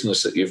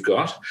business that you've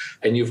got,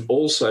 and you've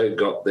also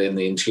got then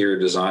the interior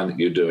design that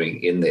you're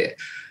doing in there.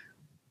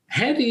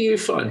 How do you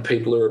find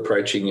people are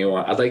approaching you?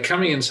 Are they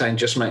coming and saying,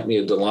 just make me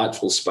a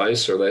delightful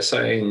space, or are they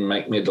saying,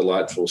 make me a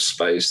delightful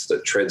space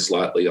that treads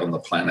lightly on the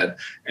planet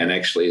and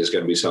actually is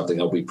going to be something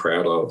I'll be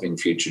proud of in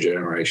future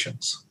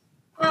generations?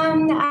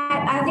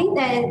 I think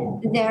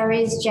that there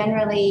is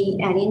generally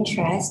an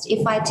interest.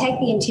 If I take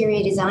the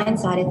interior design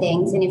side of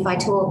things, and if I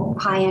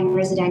talk high-end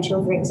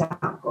residential, for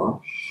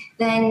example,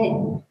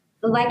 then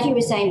like you were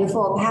saying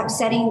before, perhaps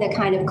setting the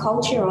kind of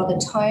culture or the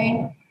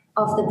tone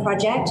of the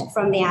project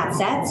from the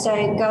outset. So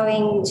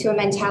going to a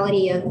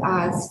mentality of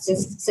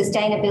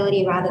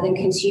sustainability rather than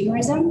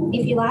consumerism,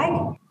 if you like.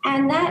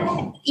 And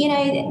that,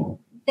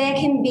 there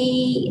can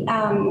be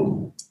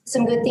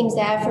some good things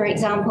there. For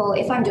example,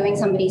 if I'm doing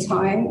somebody's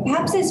home,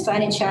 perhaps there's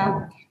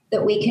furniture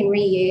that we can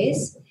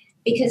reuse,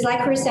 because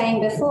like we were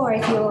saying before,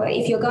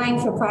 if you're going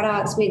for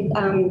products with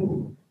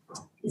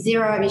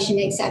zero emission,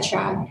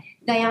 etc.,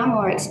 they are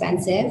more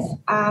expensive.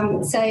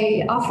 So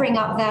offering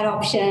up that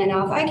option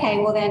of, okay,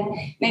 well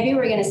then maybe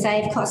we're going to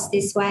save costs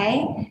this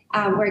way.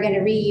 We're going to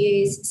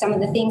reuse some of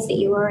the things that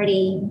you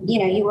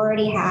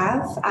already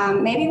have.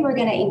 Maybe we're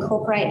going to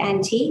incorporate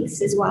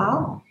antiques as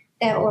well.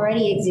 They're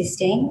already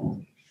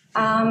existing.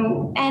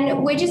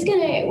 And we're just going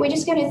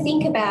to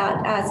think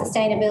about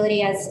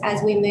sustainability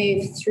as we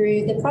move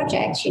through the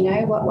project.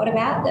 What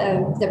about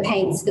the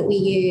paints that we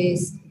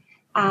use?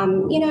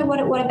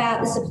 What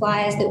about the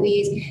suppliers that we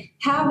use?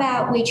 How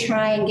about we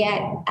try and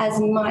get as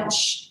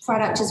much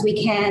product as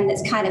we can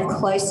that's kind of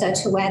closer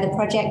to where the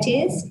project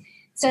is,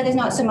 so there's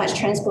not so much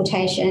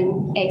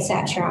transportation,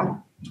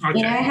 etc.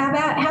 Okay. How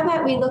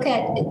about we look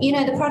at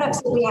the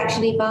products that we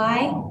actually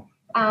buy,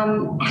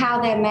 how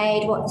they're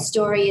made, what the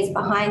story is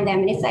behind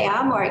them, and if they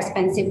are more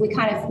expensive,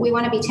 we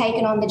want to be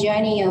taken on the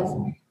journey of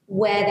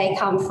where they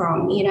come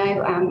from,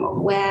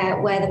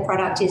 where the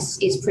product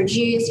is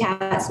produced, how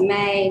it's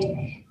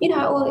made,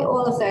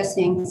 all of those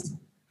things.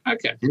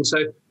 Okay. And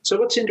so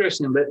what's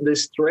interesting about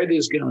this thread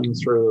is going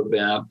through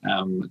about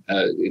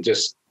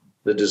just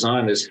the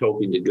designers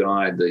helping to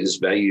guide these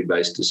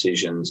value-based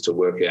decisions to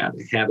work out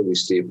how do we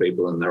steer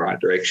people in the right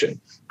direction,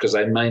 because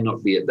they may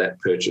not be at that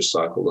purchase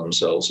cycle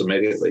themselves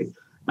immediately.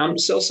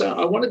 Celsa,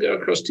 I want to go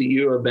across to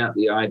you about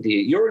the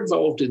idea. You're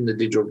involved in the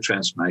digital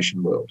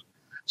transformation world.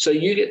 So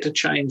you get to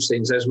change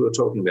things, as we were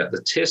talking about.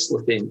 The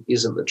Tesla thing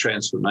isn't the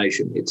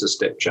transformation, it's a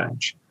step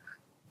change.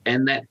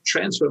 And that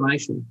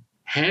transformation,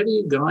 how do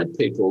you guide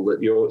people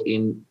that you're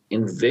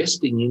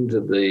investing into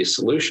the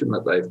solution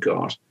that they've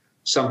got,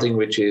 something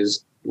which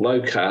is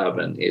low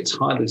carbon, it's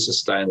highly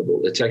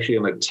sustainable, it's actually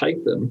going to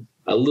take them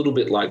a little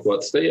bit like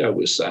what Theo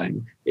was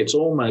saying. It's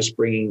almost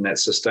bringing that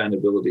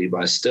sustainability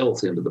by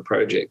stealth into the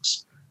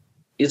projects.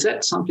 Is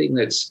that something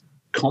that's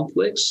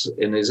complex,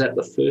 and is that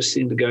the first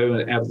thing to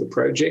go out of the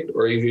project,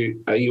 or are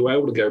you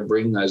able to go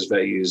bring those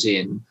values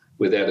in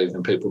without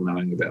even people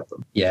knowing about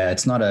them? Yeah,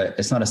 it's not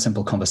a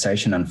simple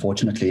conversation,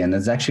 unfortunately, and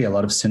there's actually a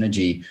lot of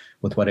synergy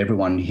with what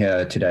everyone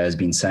here today has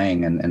been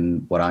saying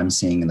and what I'm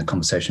seeing in the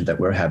conversation that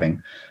we're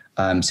having.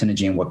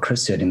 Synergy in what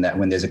Chris said, in that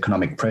when there's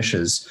economic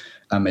pressures,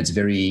 it's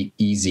very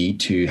easy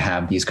to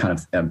have these kind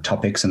of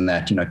topics and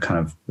that kind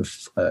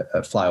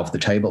of fly off the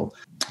table.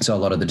 So a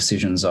lot of the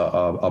decisions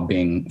are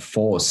being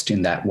forced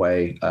in that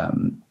way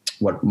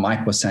what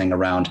Mike was saying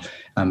around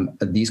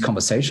these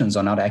conversations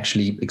are not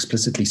actually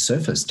explicitly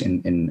surfaced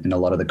in a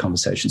lot of the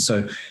conversations.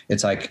 So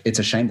it's like, it's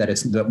a shame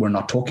that we're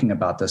not talking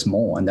about this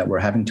more, and that we're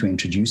having to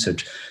introduce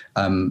it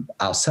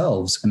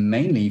ourselves,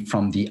 mainly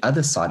from the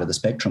other side of the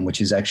spectrum,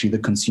 which is actually the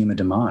consumer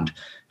demand.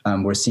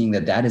 We're seeing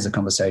that is a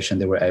conversation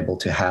that we're able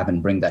to have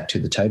and bring that to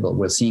the table.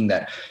 We're seeing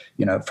that,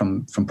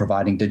 from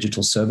providing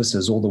digital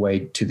services all the way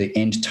to the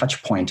end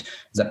touch point,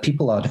 is that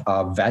people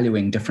are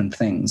valuing different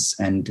things,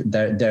 and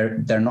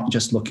they're not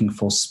just looking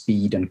for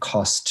speed and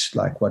cost,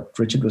 like what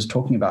Richard was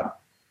talking about.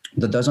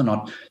 That those are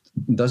not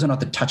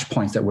the touch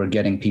points that we're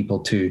getting people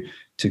to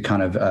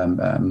kind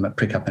of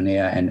prick up an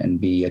ear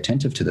and be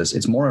attentive to this.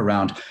 It's more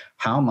around,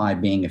 how am I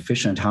being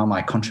efficient? How am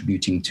I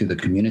contributing to the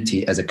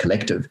community as a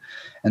collective?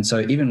 And so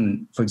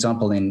even, for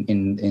example,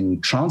 in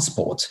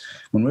transport,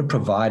 when we're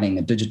providing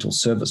a digital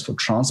service for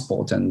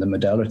transport and the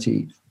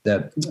modality,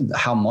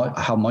 how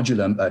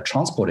modular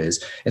transport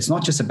is, it's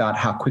not just about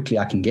how quickly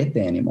I can get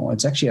there anymore.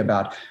 It's actually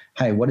about,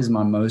 hey, what is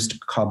my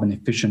most carbon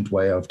efficient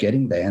way of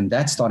getting there? And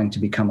that's starting to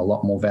become a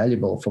lot more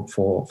valuable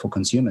for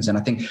consumers. And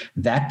I think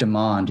that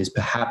demand is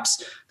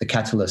perhaps the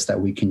catalyst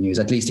that we can use,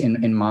 at least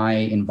in my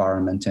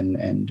environment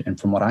and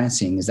from what I'm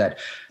seeing, is that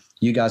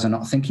you guys are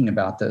not thinking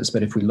about this.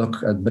 But if we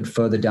look a bit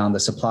further down the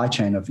supply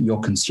chain of your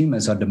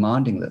consumers are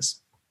demanding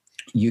this,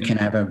 you can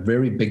have a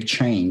very big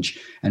change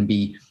and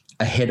be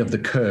ahead of the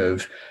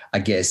curve, I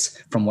guess,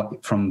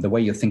 from the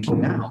way you're thinking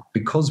now,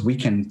 because we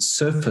can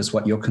surface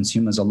what your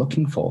consumers are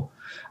looking for.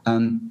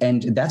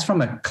 And that's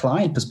from a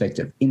client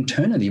perspective.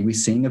 Internally, we're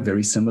seeing a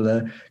very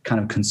similar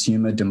kind of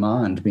consumer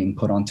demand being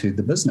put onto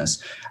the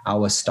business.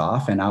 Our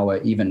staff and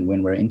even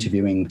when we're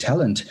interviewing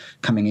talent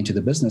coming into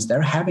the business,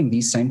 they're having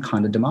these same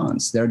kind of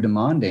demands. They're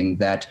demanding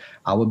that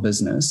our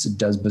business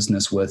does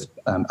business with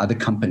other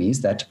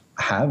companies that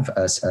have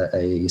a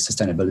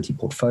sustainability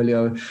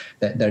portfolio,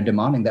 that they're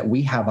demanding that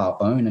we have our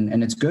own.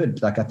 And it's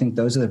good. Like, I think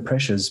those are the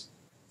pressures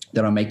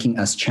that are making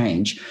us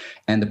change.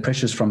 And the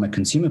pressures from a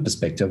consumer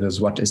perspective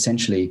is what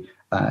essentially,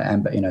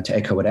 Amber, to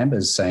echo what Amber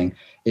is saying,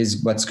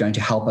 is what's going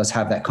to help us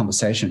have that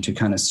conversation to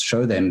kind of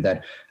show them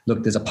that,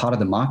 look, there's a part of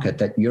the market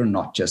that you're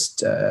not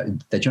just,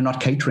 that you're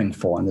not catering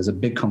for. And there's a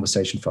big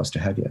conversation for us to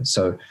have here.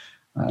 So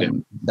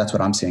that's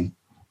what I'm seeing.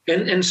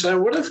 And so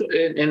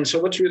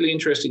what's really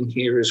interesting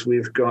here is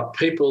we've got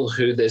people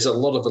who, there's a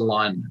lot of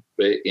alignment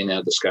in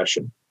our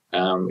discussion.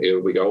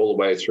 We go all the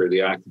way through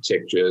the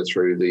architecture,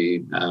 through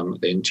the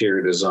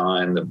interior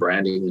design, the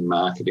branding and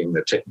marketing,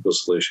 the technical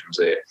solutions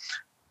there.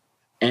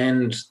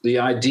 And the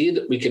idea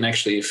that we can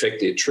actually affect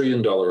the $1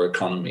 trillion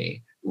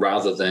economy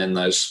rather than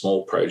those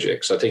small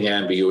projects. I think,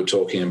 Amber, you were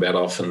talking about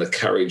often the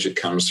courage that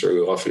comes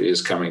through often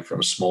is coming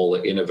from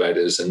smaller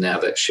innovators, and now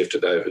that's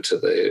shifted over to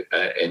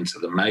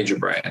the major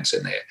brands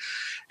in there.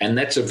 And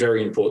that's a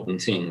very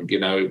important thing.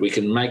 We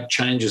can make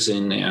changes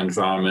in our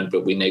environment,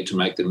 but we need to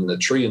make them in the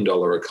 $1 trillion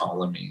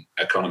economy,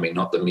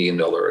 not the $1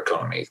 million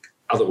economy.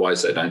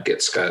 Otherwise, they don't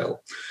get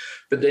scale.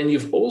 But then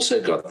you've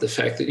also got the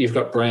fact that you've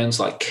got brands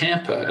like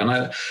Camper.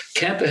 And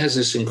Camper has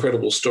this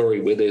incredible story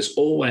where there's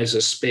always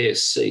a spare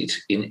seat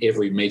in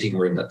every meeting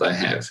room that they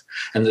have.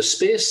 And the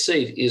spare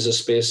seat is a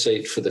spare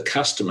seat for the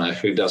customer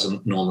who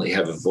doesn't normally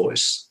have a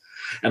voice.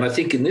 And I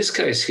think in this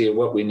case here,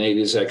 what we need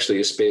is actually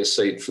a spare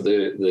seat for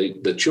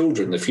the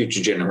children, the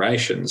future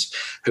generations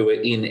who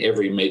are in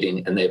every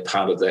meeting, and they're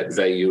part of that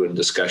value and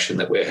discussion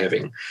that we're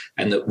having,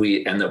 and that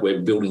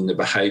we're building the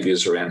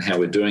behaviours around how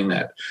we're doing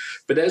that.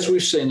 But as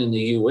we've seen in the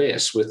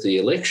US with the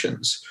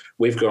elections,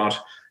 we've got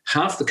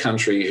half the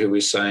country who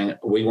is saying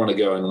we want to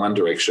go in one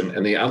direction,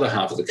 and the other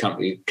half of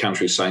the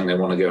country saying they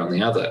want to go in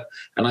the other.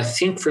 And I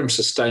think from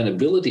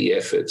sustainability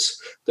efforts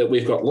that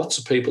we've got lots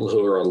of people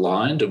who are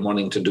aligned and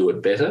wanting to do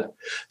it better,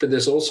 but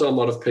there's also a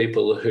lot of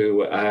people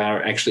who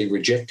are actually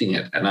rejecting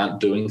it and aren't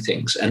doing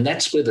things. And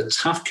that's where the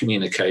tough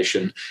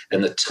communication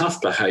and the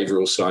tough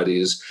behavioural side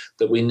is,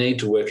 that we need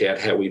to work out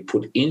how we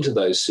put into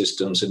those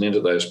systems and into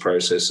those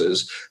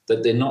processes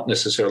that they're not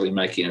necessarily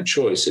making a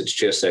choice. It's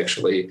just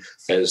actually,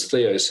 as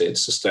Theo said,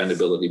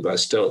 sustainability by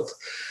stealth.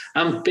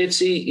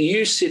 Betsy,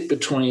 you sit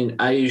between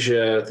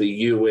Asia, the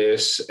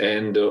US,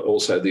 and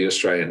also the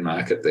Australian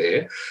market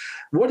there.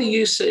 What are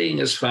you seeing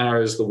as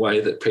far as the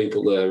way that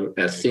people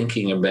are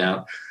thinking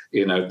about,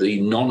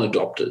 the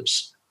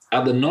non-adopters?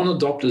 Are the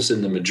non-adopters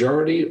in the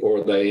majority, or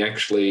are they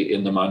actually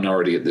in the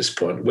minority at this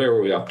point? Where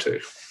are we up to?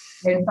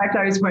 In fact,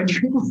 I was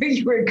wondering where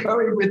you were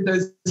going with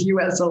those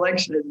US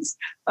elections.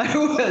 I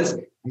go close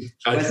to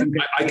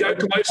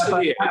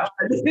the edge.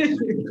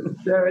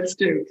 So it's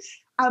true.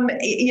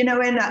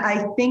 And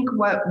I think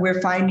what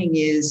we're finding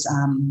is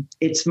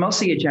it's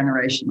mostly a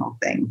generational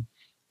thing.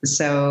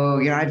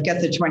 So, I've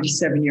got the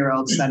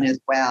 27-year-old son as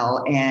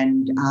well,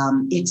 and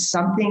it's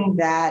something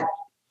that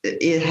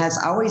it has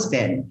always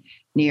been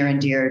near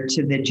and dear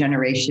to the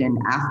generation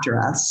after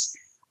us.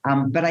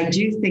 But I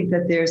do think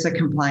that there's a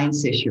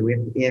compliance issue.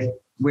 If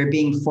we're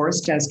being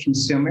forced as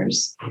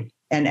consumers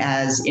and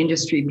as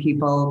industry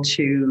people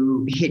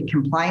to hit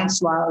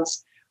compliance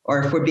laws,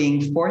 or if we're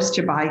being forced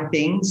to buy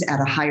things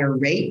at a higher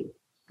rate,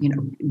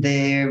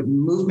 the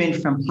movement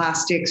from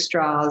plastic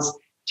straws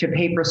to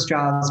paper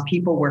straws.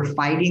 People were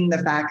fighting the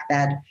fact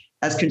that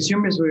as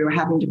consumers, we were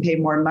having to pay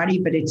more money,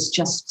 but it's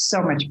just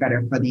so much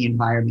better for the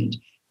environment.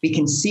 We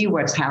can see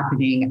what's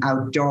happening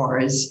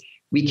outdoors.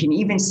 We can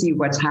even see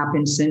what's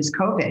happened since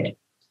COVID.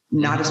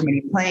 Not as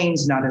many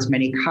planes, not as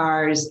many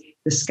cars.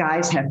 The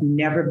skies have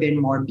never been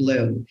more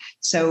blue.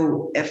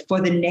 So for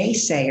the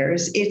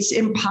naysayers, it's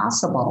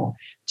impossible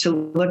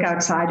to look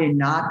outside and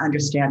not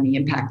understand the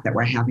impact that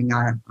we're having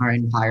on our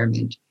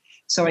environment.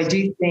 So I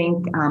do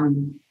think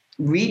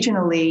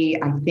regionally,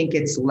 I think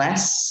it's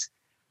less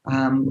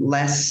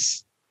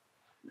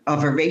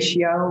of a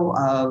ratio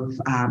of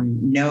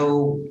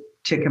no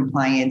to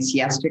compliance,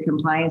 yes to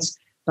compliance.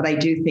 But I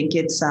do think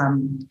it's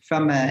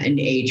from an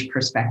age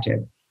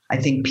perspective. I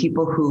think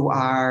people who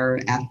are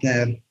at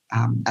the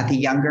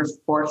younger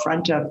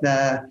forefront of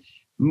the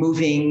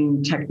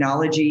moving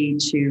technology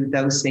to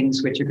those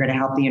things which are going to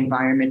help the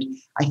environment,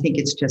 I think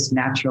it's just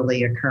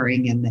naturally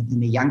occurring in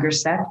the younger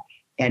set,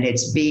 and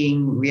it's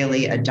being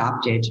really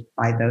adopted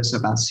by those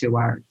of us who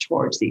are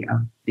towards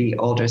the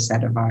older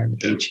set of our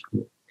age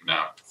group. No.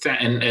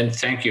 And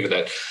thank you for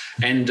that.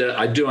 And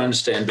I do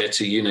understand,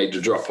 Betsy, you need to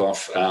drop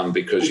off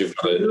because you've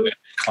got a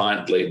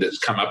client lead that's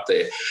come up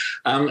there.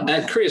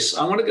 Chris,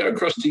 I want to go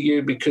across to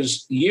you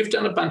because you've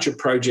done a bunch of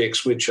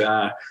projects which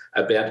are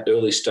about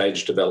early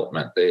stage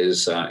development.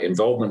 There's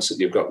involvements that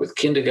you've got with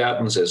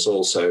kindergartens. There's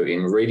also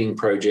in reading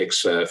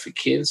projects for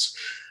kids.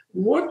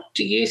 What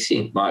do you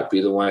think might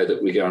be the way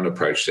that we go and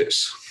approach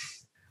this?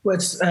 Well,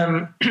 it's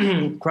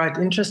quite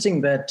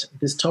interesting that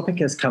this topic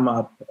has come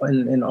up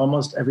in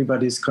almost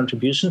everybody's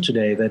contribution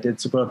today, that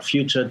it's about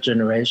future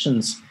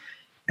generations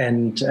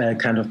and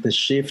kind of the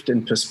shift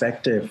in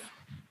perspective.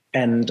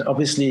 And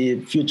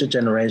obviously, future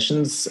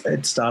generations,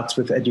 it starts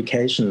with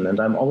education. And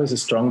I'm always a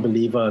strong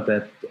believer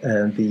that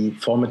the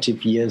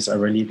formative years are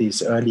really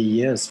these early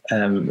years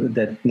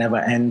that never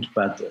end.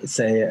 But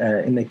say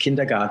in a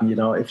kindergarten,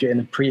 if you're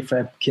in a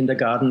prefab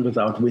kindergarten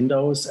without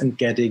windows and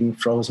getting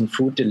frozen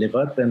food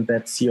delivered, then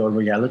that's your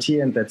reality.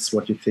 And that's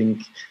what you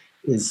think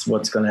is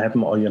what's going to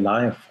happen all your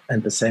life.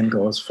 And the same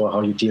goes for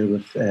how you deal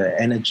with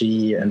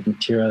energy and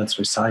materials,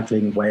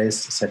 recycling,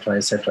 waste, et cetera,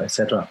 et cetera, et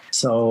cetera.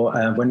 So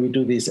when we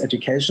do these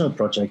educational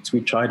projects, we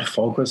try to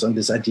focus on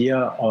this idea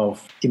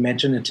of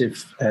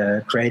imaginative,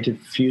 creative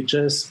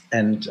futures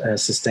and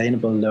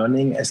sustainable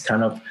learning as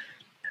kind of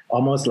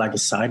almost like a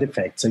side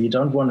effect. So you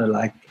don't want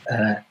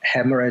to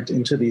hammer it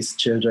into these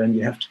children.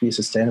 You have to be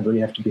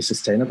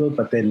sustainable,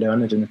 but they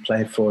learn it in a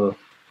playful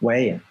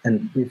way.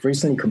 And we've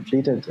recently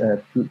completed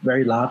a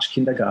very large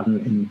kindergarten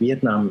in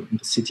Vietnam, in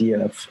the city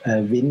of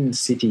Vinh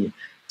City,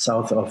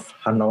 south of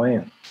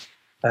Hanoi,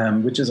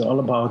 which is all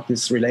about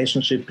this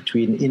relationship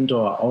between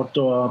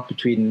indoor-outdoor,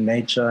 between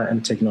nature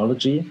and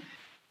technology.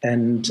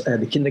 And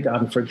the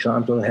kindergarten, for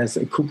example, has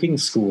a cooking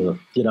school,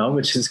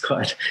 which is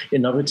quite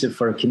innovative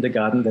for a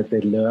kindergarten, that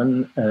they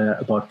learn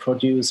about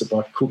produce,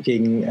 about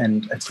cooking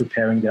and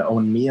preparing their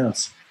own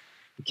meals.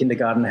 The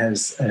kindergarten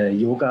has a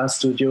yoga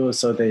studio,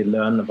 so they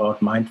learn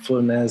about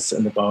mindfulness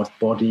and about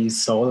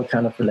body-soul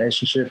kind of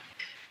relationship,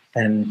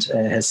 and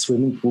has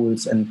swimming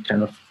pools and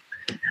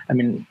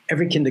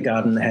every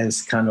kindergarten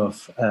has kind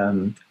of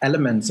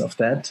elements of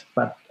that,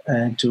 but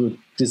to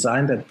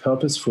design that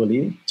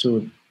purposefully,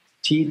 to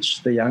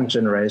teach the young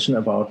generation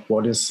about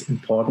what is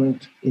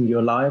important in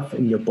your life,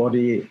 in your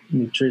body,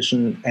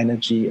 nutrition,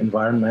 energy,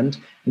 environment,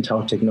 and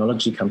how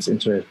technology comes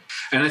into it.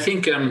 And I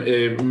think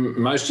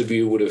most of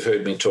you would have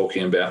heard me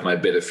talking about my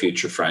Better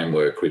Future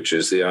framework, which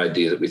is the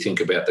idea that we think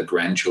about the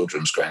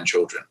grandchildren's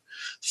grandchildren,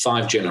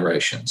 5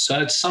 generations. So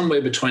it's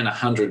somewhere between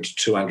 100 to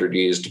 200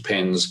 years,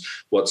 depends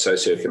what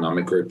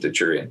socioeconomic group that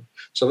you're in.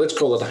 So let's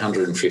call it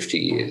 150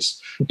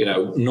 years.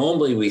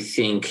 Normally we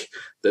think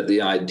that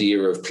the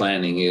idea of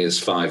planning is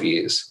 5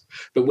 years.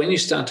 But when you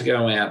start to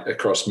go out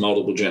across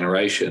multiple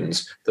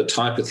generations, the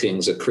type of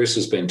things that Chris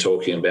has been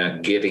talking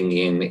about, getting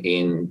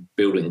in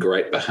building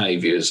great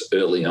behaviours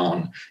early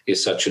on,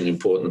 is such an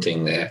important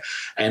thing there.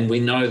 And we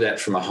know that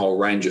from a whole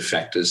range of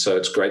factors. So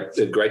it's great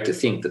to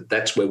think that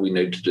that's where we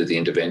need to do the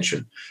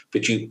intervention.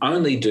 But you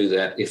only do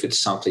that if it's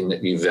something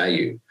that you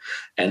value.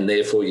 And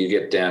therefore you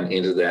get down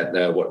into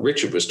that, what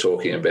Richard was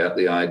talking about,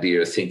 the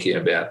idea of thinking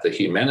about the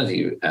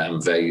humanity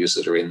values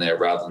that are in there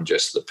rather than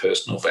just the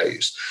personal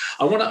values.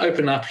 I want to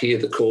open up here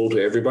the call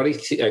to everybody.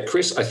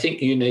 Chris, I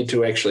think you need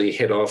to actually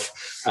head off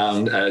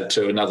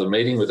to another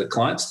meeting with the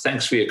clients.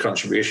 Thanks for your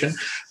contribution.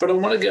 But I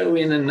want to go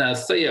in and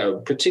Theo,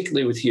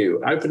 particularly with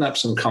you, open up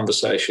some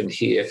conversation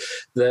here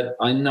that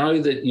I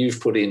know that you've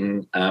put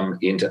in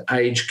into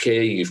aged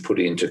care, you've put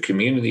into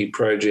community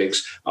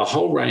projects, a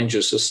whole range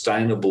of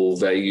sustainable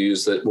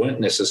values that weren't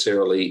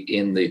necessarily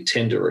in the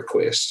tender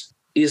request.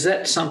 Is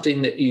that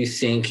something that you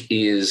think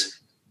is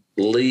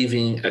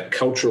leaving a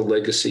cultural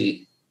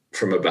legacy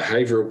from a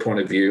behavioural point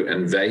of view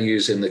and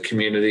values in the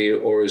community,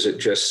 or is it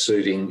just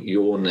suiting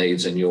your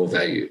needs and your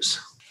values?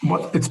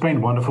 It's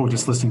been wonderful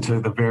just listening to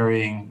the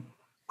varying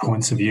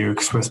points of view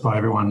expressed by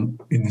everyone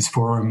in this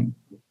forum,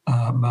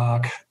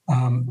 Mark.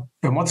 And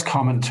what's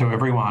common to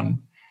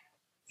everyone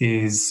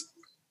is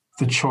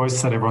the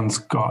choice that everyone's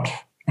got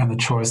and the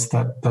choice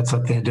that's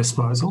at their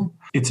disposal.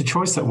 It's a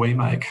choice that we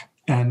make.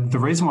 And the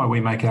reason why we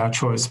make our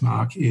choice,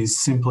 Mark, is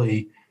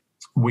simply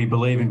we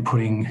believe in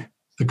putting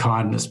the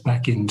kindness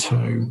back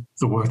into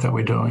the work that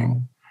we're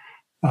doing.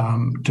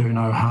 Do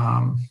no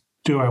harm.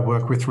 Do our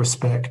work with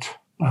respect.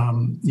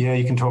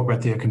 You can talk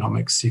about the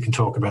economics. You can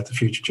talk about the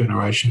future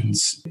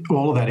generations.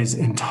 All of that is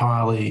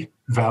entirely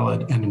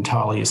valid and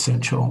entirely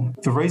essential.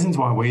 The reasons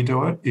why we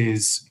do it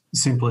is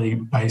simply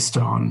based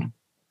on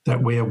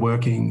that we are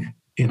working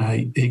in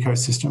an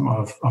ecosystem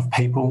of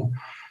people.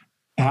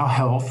 Our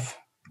health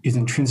is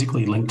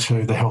intrinsically linked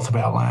to the health of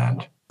our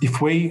land.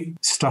 If we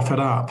stuff it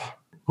up,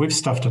 we've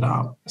stuffed it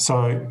up.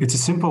 So it's a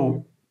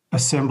simple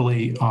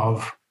assembly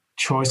of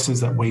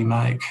choices that we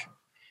make.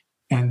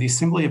 And the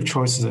assembly of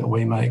choices that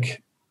we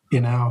make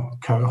in our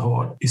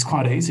cohort is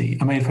quite easy.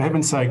 I mean, for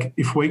heaven's sake,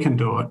 if we can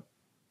do it,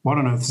 what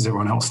on earth is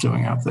everyone else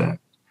doing out there?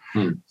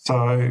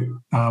 So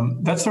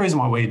that's the reason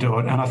why we do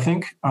it. And I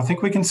think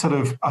we can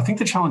I think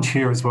the challenge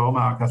here as well,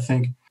 Mark,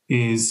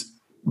 is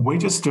we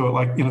just do it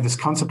like, this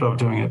concept of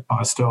doing it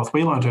by stealth.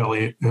 We learned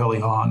very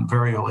early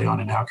on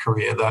in our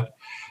career that,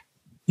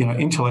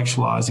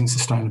 intellectualizing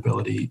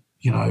sustainability,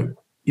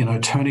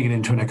 turning it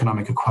into an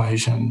economic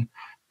equation,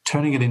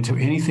 turning it into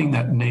anything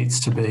that needs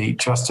to be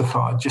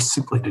justified just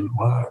simply didn't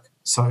work.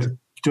 So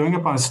doing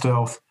it by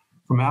stealth,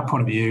 from our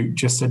point of view,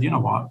 just said, you know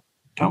what,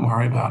 don't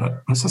worry about it.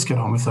 Let's just get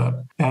on with it.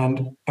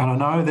 And I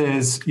know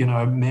there's,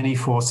 many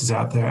forces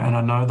out there, and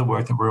I know the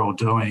work that we're all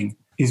doing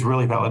is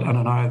really valid. And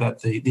I know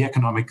that the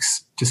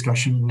economics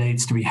discussion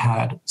needs to be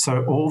had.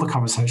 So all the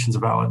conversations are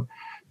valid.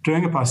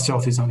 Doing it by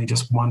stealth is only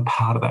just one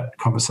part of that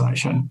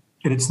conversation.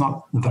 It's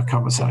not the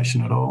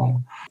conversation at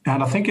all.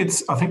 And I think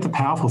the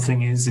powerful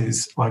thing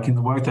is like in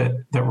the work that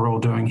we're all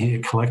doing here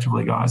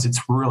collectively, guys,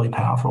 it's really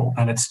powerful.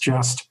 And it's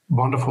just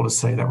wonderful to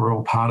see that we're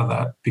all part of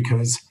that,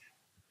 because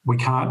we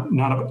can't,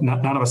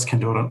 none of us can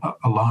do it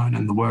alone.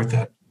 And the work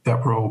that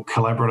we're all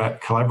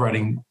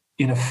collaborating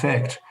in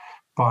effect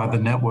by the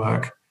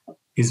network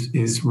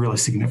is really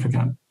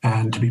significant.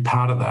 And to be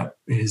part of that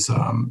is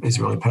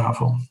really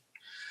powerful.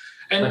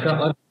 And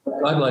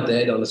I'd like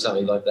to add on to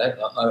something like that.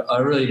 I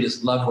really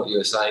just love what you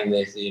were saying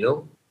there,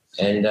 Theodore,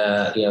 and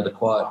the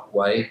quiet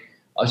way.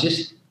 I was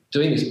just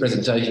doing this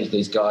presentation to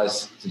these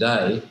guys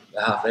today,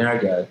 half an hour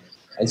ago,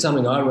 and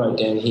something I wrote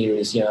down here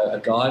is,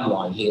 a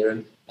guideline here.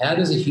 And how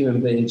does a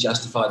human being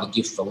justify the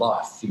gift for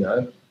life?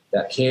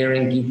 About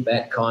caring, give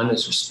back,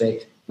 kindness,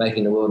 respect,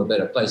 making the world a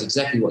better place.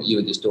 Exactly what you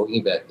were just talking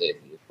about there,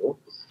 Theodore.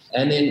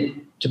 And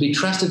then to be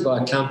trusted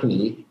by a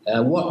company,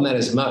 what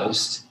matters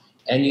most?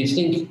 And you'd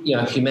think,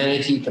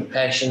 humanity,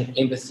 compassion,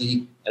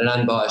 empathy, and an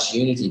unbiased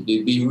unity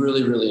would be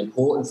really, really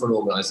important for an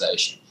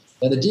organisation.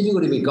 Now, the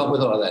difficulty we've got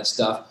with all of that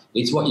stuff,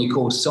 it's what you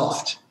call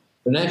soft.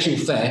 But in actual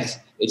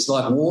fact, it's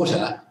like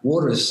water.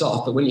 Water is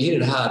soft, but when you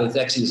hit it hard, it's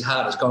actually as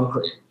hard as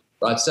concrete,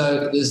 right?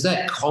 So there's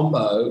that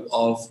combo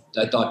of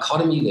a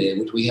dichotomy there,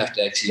 which we have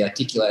to actually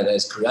articulate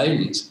as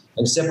creatives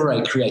and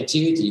separate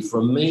creativity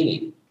from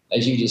meaning,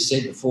 as you just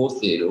said before,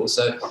 Theodore.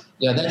 So,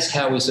 that's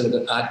how we sort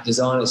of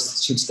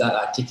designers should start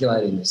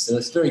articulating this. And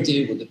it's very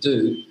difficult to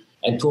do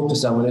and talk to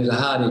someone who's a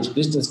hard-edged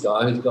business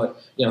guy who's got,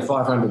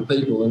 500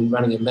 people and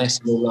running a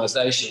massive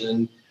organisation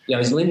and,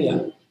 is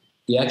linear.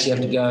 You actually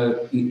have to go,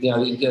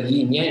 go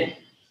yin-yang.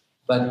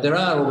 But there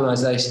are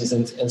organisations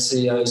and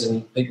CEOs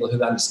and people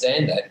who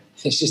understand that.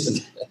 It's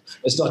just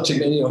there's not too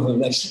many of them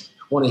that actually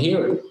want to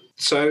hear it.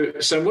 So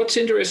what's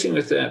interesting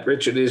with that,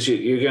 Richard, is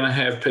you're going to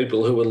have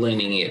people who are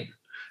leaning in.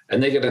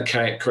 And they're going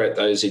to create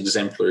those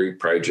exemplary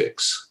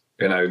projects.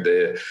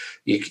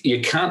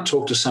 You can't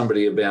talk to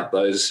somebody about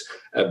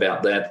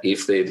that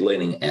if they're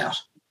leaning out.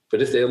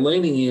 But if they're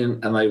leaning in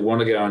and they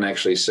want to go and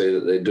actually see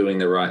that they're doing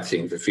the right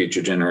thing for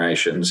future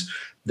generations,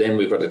 then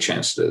we've got a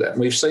chance to do that. And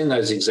we've seen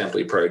those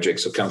exemplary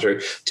projects have come through.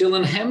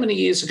 Dylan, how many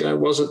years ago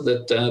was it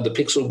that the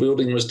Pixel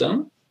building was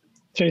done?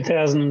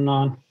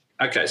 2009.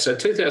 Okay, so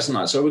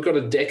 2009. So we've got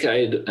a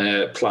decade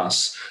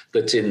plus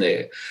that's in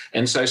there.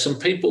 And so some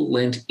people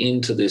lent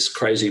into this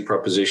crazy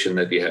proposition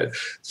that you had.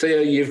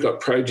 Theo, you've got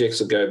projects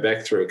that go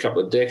back through a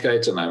couple of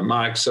decades. I know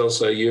Mike,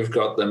 Celso, you've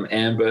got them,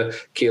 Amber,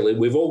 Keely.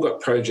 We've all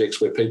got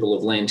projects where people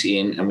have lent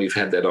in and we've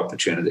had that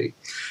opportunity.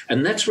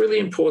 And that's really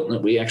important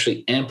that we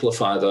actually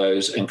amplify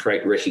those and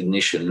create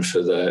recognition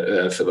for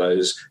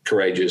those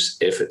courageous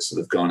efforts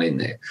that have gone in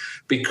there.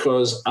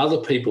 Because other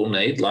people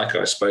need, like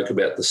I spoke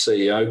about the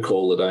CEO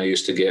call that I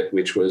used to get,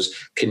 which was,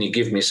 can you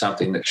give me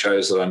something that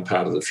shows that I'm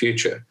part of the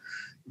future?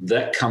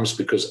 That comes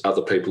because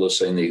other people have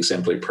seen the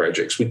exemplary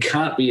projects. We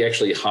can't be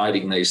actually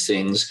hiding these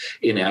things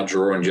in our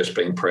drawer and just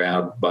being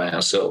proud by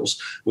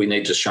ourselves. We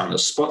need to shine a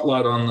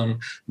spotlight on them.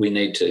 We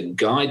need to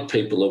guide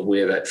people of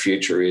where that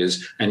future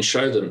is and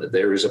show them that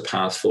there is a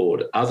path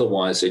forward.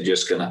 Otherwise, they're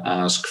just going to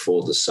ask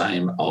for the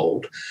same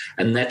old.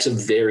 And that's a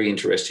very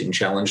interesting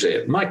challenge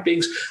there. Mike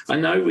Biggs, I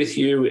know with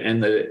you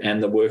and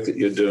the work that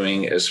you're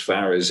doing as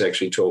far as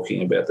actually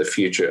talking about the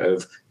future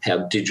of how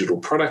digital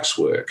products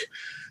work,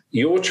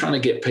 you're trying to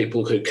get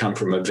people who come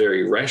from a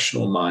very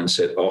rational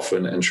mindset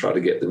often and try to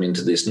get them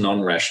into this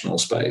non-rational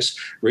space.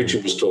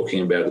 Richard was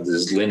talking about it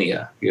as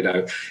linear.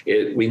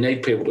 We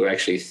need people to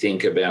actually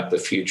think about the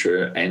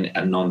future in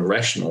a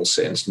non-rational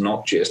sense,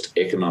 not just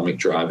economic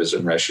drivers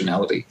and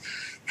rationality.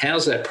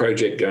 How's that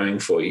project going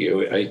for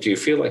you? Do you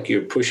feel like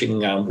you're pushing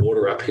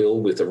water uphill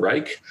with a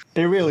rake?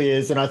 It really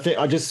is. And I think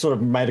I just sort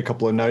of made a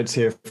couple of notes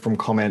here from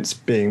comments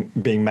being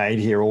made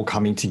here, all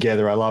coming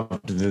together. I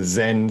love the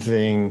Zen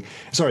thing,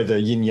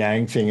 the yin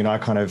yang thing. And I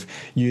kind of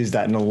use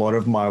that in a lot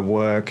of my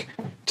work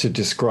to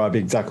describe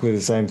exactly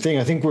the same thing.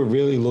 I think we're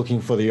really looking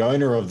for the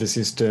owner of the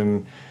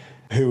system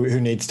who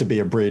needs to be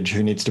a bridge,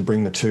 who needs to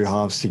bring the two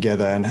halves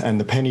together and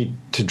the penny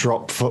to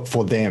drop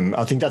for them.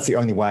 I think that's the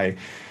only way.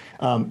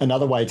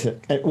 Another way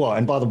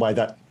and by the way,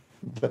 that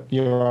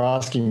you're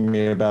asking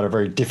me about a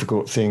very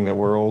difficult thing that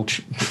we're all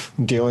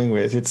dealing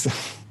with.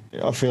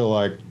 I feel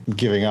like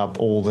giving up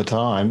all the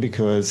time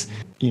because,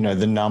 the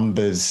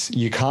numbers,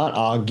 you can't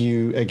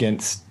argue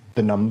against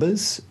the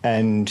numbers.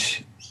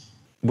 And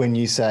when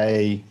you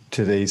say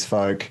to these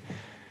folk,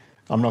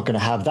 I'm not going to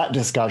have that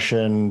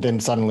discussion,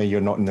 then suddenly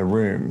you're not in the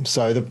room.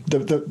 So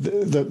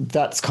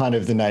that's kind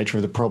of the nature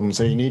of the problem.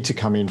 So you need to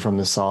come in from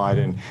the side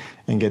and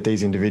get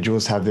these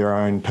individuals have their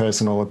own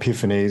personal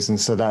epiphanies. And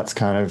so that's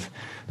kind of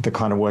the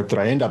kind of work that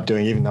I end up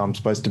doing, even though I'm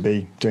supposed to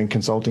be doing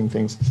consulting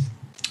things.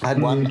 I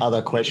had one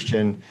other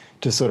question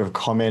to sort of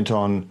comment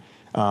on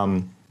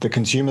the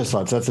consumer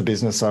side. So that's the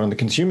business side. On the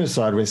consumer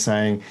side, we're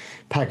saying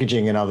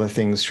packaging and other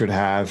things should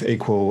have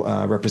equal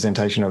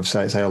representation of,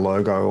 say a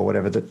logo or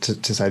whatever,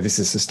 to say this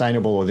is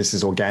sustainable or this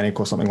is organic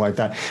or something like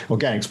that.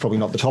 Organic's probably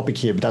not the topic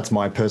here, but that's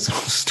my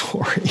personal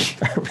story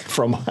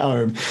from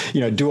home.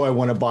 Do I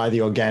want to buy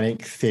the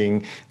organic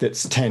thing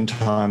that's 10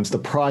 times the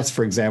price,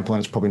 for example,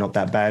 and it's probably not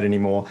that bad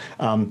anymore?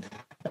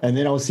 And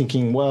then I was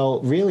thinking, well,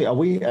 really, are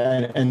we?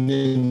 And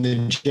then the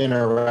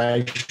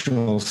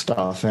generational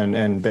stuff,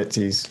 and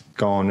Betsy's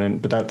gone,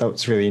 but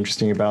that's really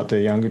interesting about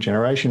the younger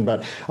generation.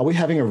 But are we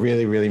having a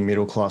really, really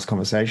middle class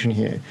conversation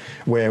here,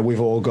 where we've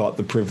all got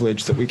the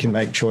privilege that we can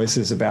make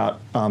choices about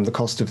the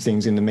cost of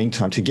things in the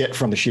meantime to get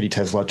from the shitty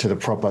Tesla to the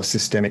proper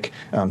systemic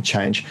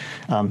change?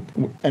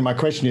 And my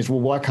question is,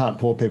 well, why can't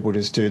poor people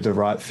just do the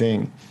right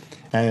thing?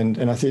 And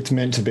I think it's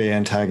meant to be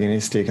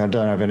antagonistic. I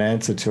don't have an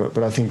answer to it,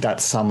 but I think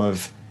that's some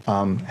of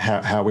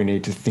how we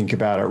need to think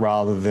about it,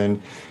 rather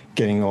than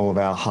getting all of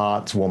our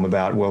hearts warm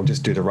about, well,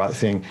 just do the right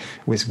thing.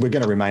 We're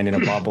going to remain in a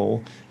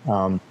bubble,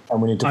 and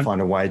we need to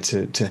find a way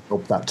to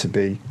help that to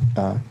be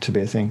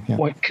a thing. Yeah.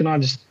 What can I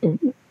just?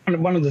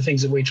 One of the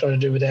things that we try to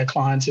do with our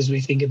clients is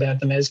we think about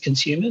them as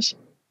consumers.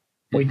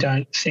 We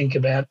don't think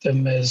about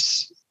them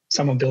as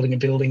someone building a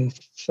building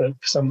for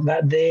some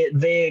that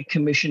they're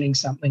commissioning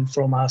something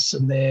from us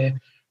and they're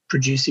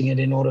producing it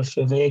in order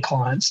for their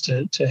clients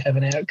to have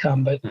an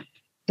outcome, but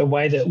the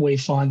way that we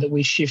find that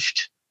we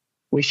shift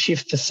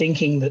the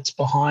thinking that's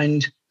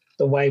behind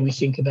the way we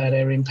think about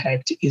our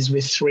impact is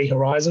with three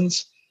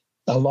horizons.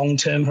 A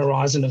long-term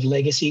horizon of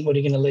legacy. What are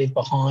you going to leave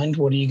behind?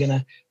 What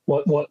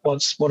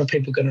are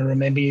people going to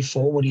remember you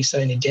for? What do you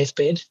say in your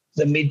deathbed?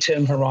 The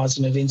midterm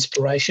horizon of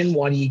inspiration.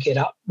 Why do you get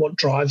up? What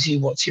drives you?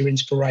 What's your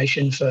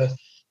inspiration for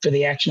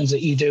the actions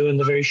that you do? And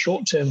the very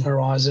short-term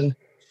horizon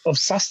of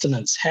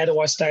sustenance. How do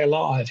I stay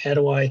alive? How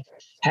do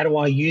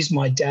I use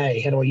my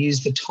day? How do I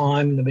use the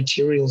time and the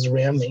materials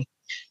around me?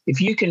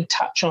 If you can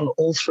touch on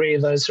all three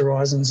of those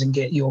horizons and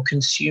get your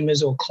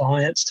consumers or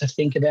clients to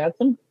think about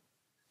them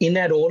in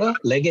that order,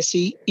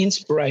 legacy,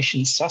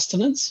 inspiration,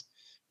 sustenance,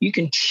 you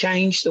can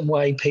change the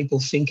way people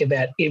think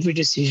about every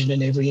decision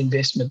and every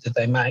investment that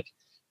they make.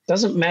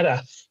 Doesn't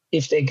matter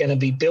if they're going to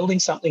be building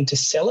something to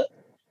sell it.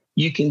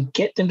 You can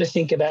get them to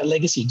think about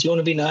legacy. Do you want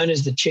to be known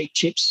as the cheap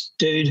chips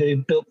dude who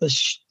built the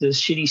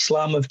shitty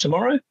slum of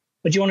tomorrow?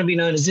 Or do you want to be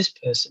known as this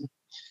person?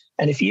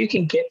 And if you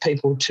can get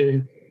people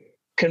to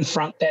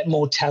confront that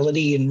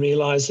mortality and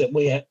realise that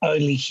we are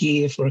only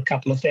here for a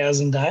couple of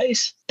thousand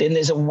days, then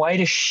there's a way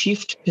to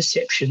shift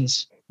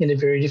perceptions in a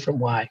very different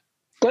way.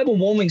 Global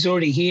warming's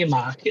already here,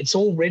 Mark. It's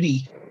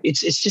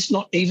just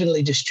not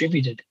evenly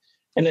distributed.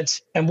 And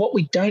what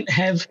we don't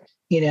have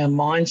in our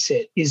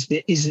mindset is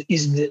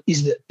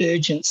the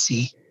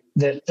urgency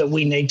that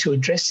we need to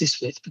address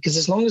this with. Because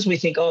as long as we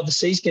think, the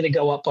sea's going to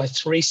go up by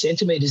 3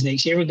 centimetres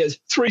next year, everyone goes,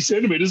 3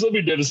 centimetres? I've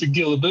been down to St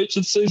Kilda Beach.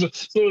 The sea's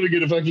not even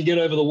going to fucking get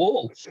over the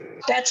wall.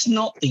 That's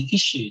not the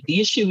issue.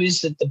 The issue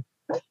is that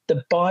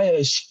the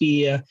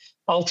biosphere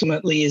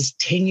ultimately is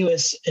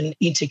tenuous and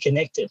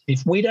interconnected.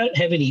 If we don't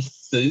have any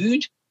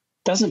food,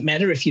 doesn't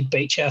matter if your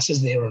beach house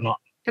is there or not.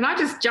 Can I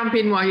just jump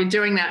in while you're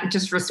doing that and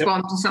just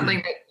respond to something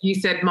that you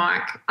said,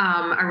 Mike,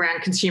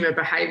 around consumer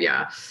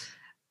behaviour?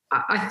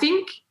 I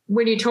think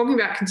when you're talking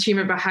about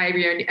consumer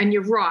behaviour, and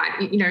you're right,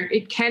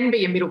 it can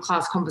be a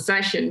middle-class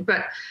conversation,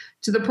 but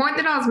to the point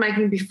that I was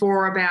making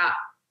before about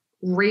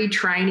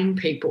retraining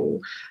people,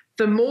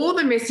 the more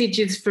the message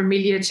is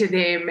familiar to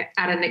them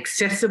at an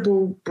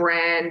accessible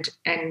brand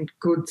and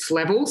goods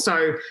level,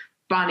 so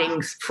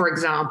Bunnings, for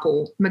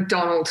example,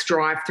 McDonald's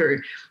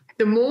drive-through,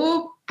 the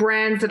more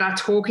brands that are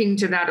talking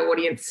to that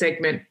audience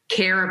segment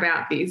care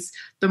about this,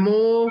 the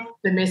more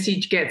the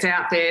message gets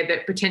out there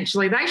that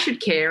potentially they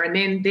should care, and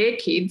then their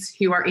kids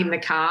who are in the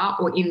car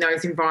or in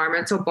those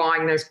environments or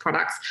buying those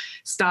products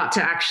start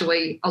to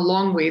actually,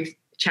 along with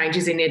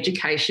changes in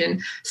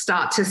education,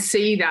 start to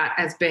see that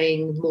as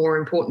being more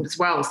important as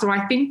well. So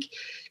I think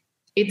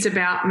it's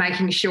about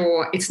making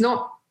sure it's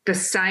not the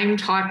same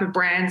type of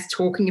brands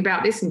talking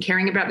about this and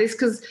caring about this,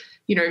 because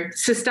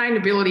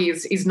sustainability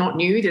is not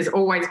new. There's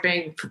always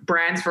been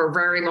brands for a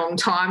very long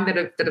time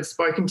that have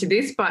spoken to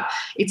this, but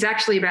it's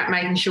actually about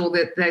making sure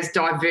that there's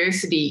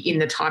diversity in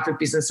the type of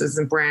businesses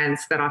and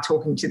brands that are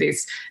talking to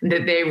this, and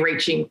that they're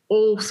reaching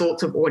all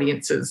sorts of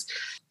audiences,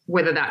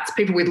 whether that's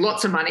people with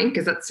lots of money,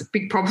 because that's a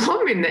big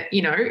problem in that,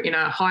 in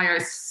a higher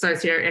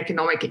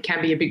socioeconomic, it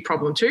can be a big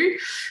problem too,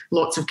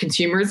 lots of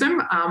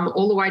consumerism,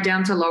 all the way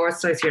down to lower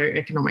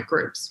socioeconomic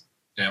groups.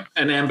 Yeah.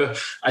 And Amber,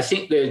 I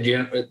think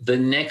the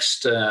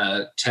next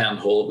town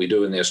hall that we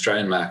do in the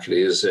Australian market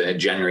is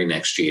January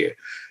next year.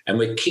 And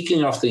we're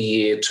kicking off the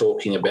year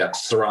talking about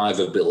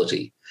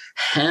thrivability.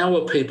 How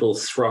are people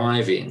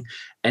thriving?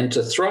 And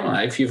to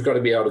thrive, you've got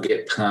to be able to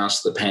get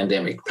past the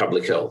pandemic,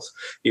 public health.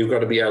 You've got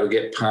to be able to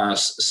get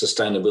past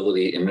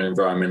sustainability and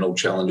environmental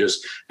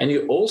challenges. And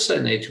you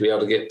also need to be able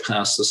to get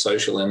past the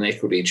social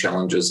inequity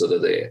challenges that are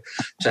there.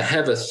 To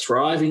have a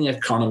thriving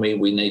economy,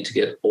 we need to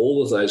get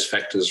all of those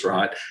factors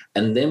right.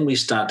 And then we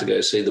start to go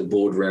see the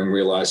boardroom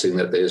realising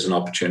that there's an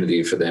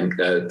opportunity for them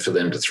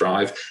to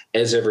thrive,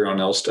 as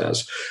everyone else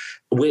does.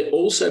 We're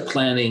also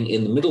planning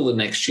in the middle of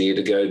next year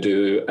to go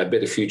do a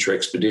Better Future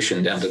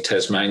expedition down to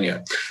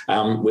Tasmania.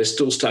 We're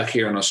still stuck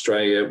here in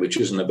Australia, which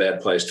isn't a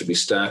bad place to be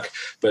stuck,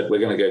 but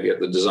we're going to go get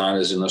the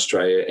designers in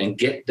Australia and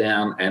get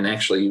down. And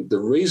actually, the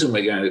reason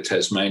we're going to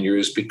Tasmania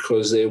is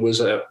because there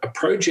was a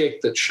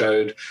project that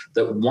showed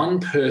that one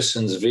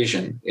person's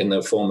vision, in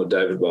the form of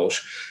David Walsh,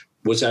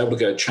 was able to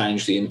go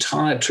change the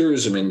entire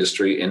tourism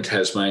industry in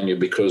Tasmania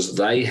because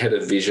they had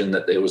a vision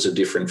that there was a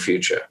different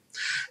future.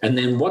 And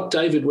then what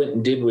David went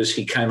and did was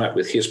he came up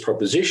with his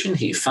proposition,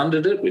 he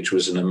funded it, which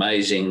was an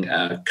amazing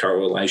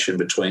correlation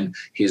between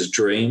his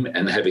dream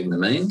and having the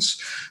means.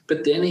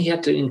 But then he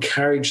had to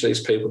encourage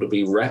these people to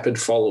be rapid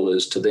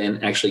followers to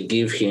then actually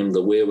give him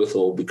the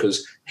wherewithal,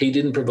 because he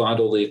didn't provide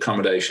all the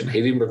accommodation,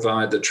 he didn't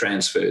provide the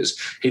transfers,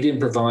 he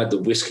didn't provide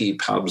the whiskey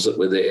pubs that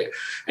were there,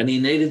 and he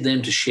needed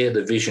them to share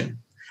the vision.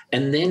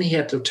 And then he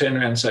had to turn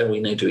around and say, we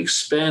need to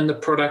expand the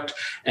product,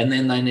 and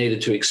then they needed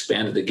to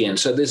expand it again.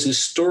 So there's this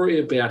story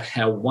about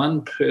how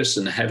one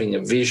person having a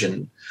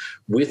vision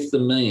with the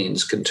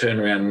means can turn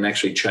around and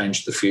actually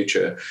change the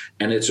future.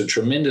 And it's a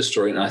tremendous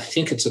story. And I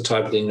think it's the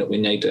type of thing that we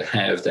need to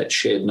have, that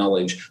shared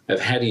knowledge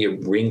of how do you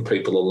bring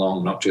people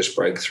along, not just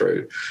break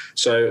through.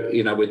 So,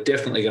 we're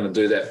definitely going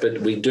to do that. But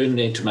we do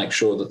need to make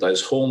sure that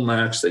those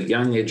hallmarks, the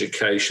young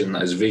education,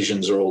 those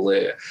visions are all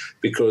there.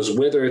 Because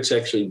whether it's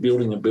actually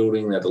building a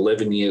building that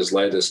 11 years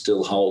later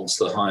still holds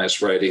the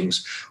highest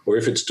ratings, or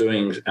if it's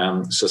doing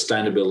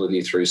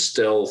sustainability through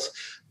stealth,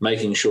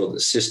 making sure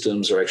that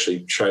systems are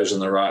actually chosen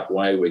the right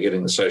way. We're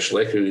getting the social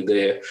equity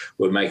there.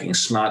 We're making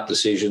smart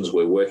decisions.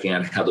 We're working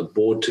out how the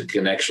board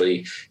can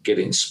actually get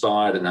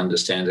inspired and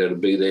understand how to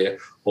be there,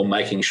 or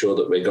making sure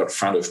that we've got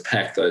front of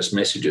pack those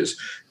messages.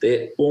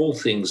 They're all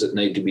things that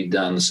need to be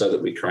done so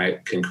that we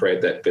can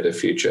create that better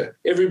future.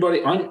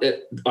 Everybody,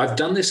 I've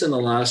done this in the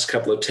last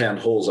couple of town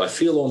halls. I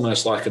feel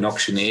almost like an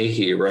auctioneer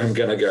here where I'm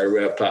going to go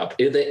wrap up.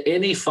 Are there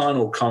any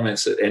final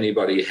comments that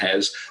anybody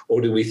has,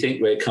 or do we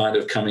think we're kind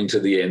of coming to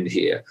the end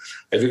here?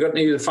 Have you got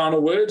any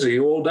final words? Are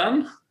you all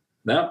done?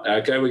 No?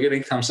 Okay, we're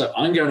getting thumbs up.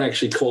 I'm going to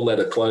actually call that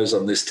a close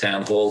on this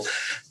town hall.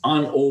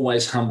 I'm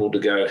always humbled to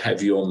go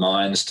have your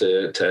minds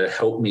to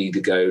help me to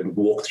go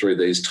walk through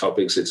these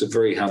topics. It's a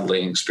very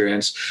humbling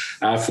experience.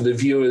 For the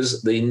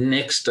viewers, the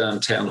next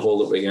town hall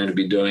that we're going to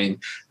be doing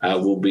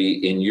will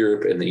be in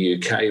Europe and the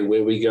UK,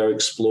 where we go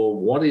explore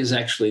what is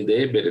actually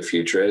their better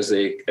future, as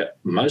they're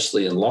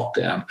mostly in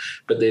lockdown,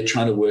 but they're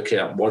trying to work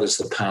out what is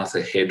the path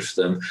ahead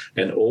for them,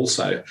 and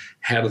also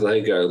how do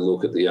they go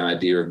look at the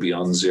idea of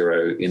beyond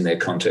zero in their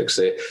context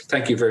there.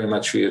 Thank you very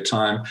much for your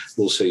time.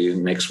 We'll see you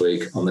next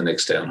week on the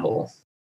next town hall.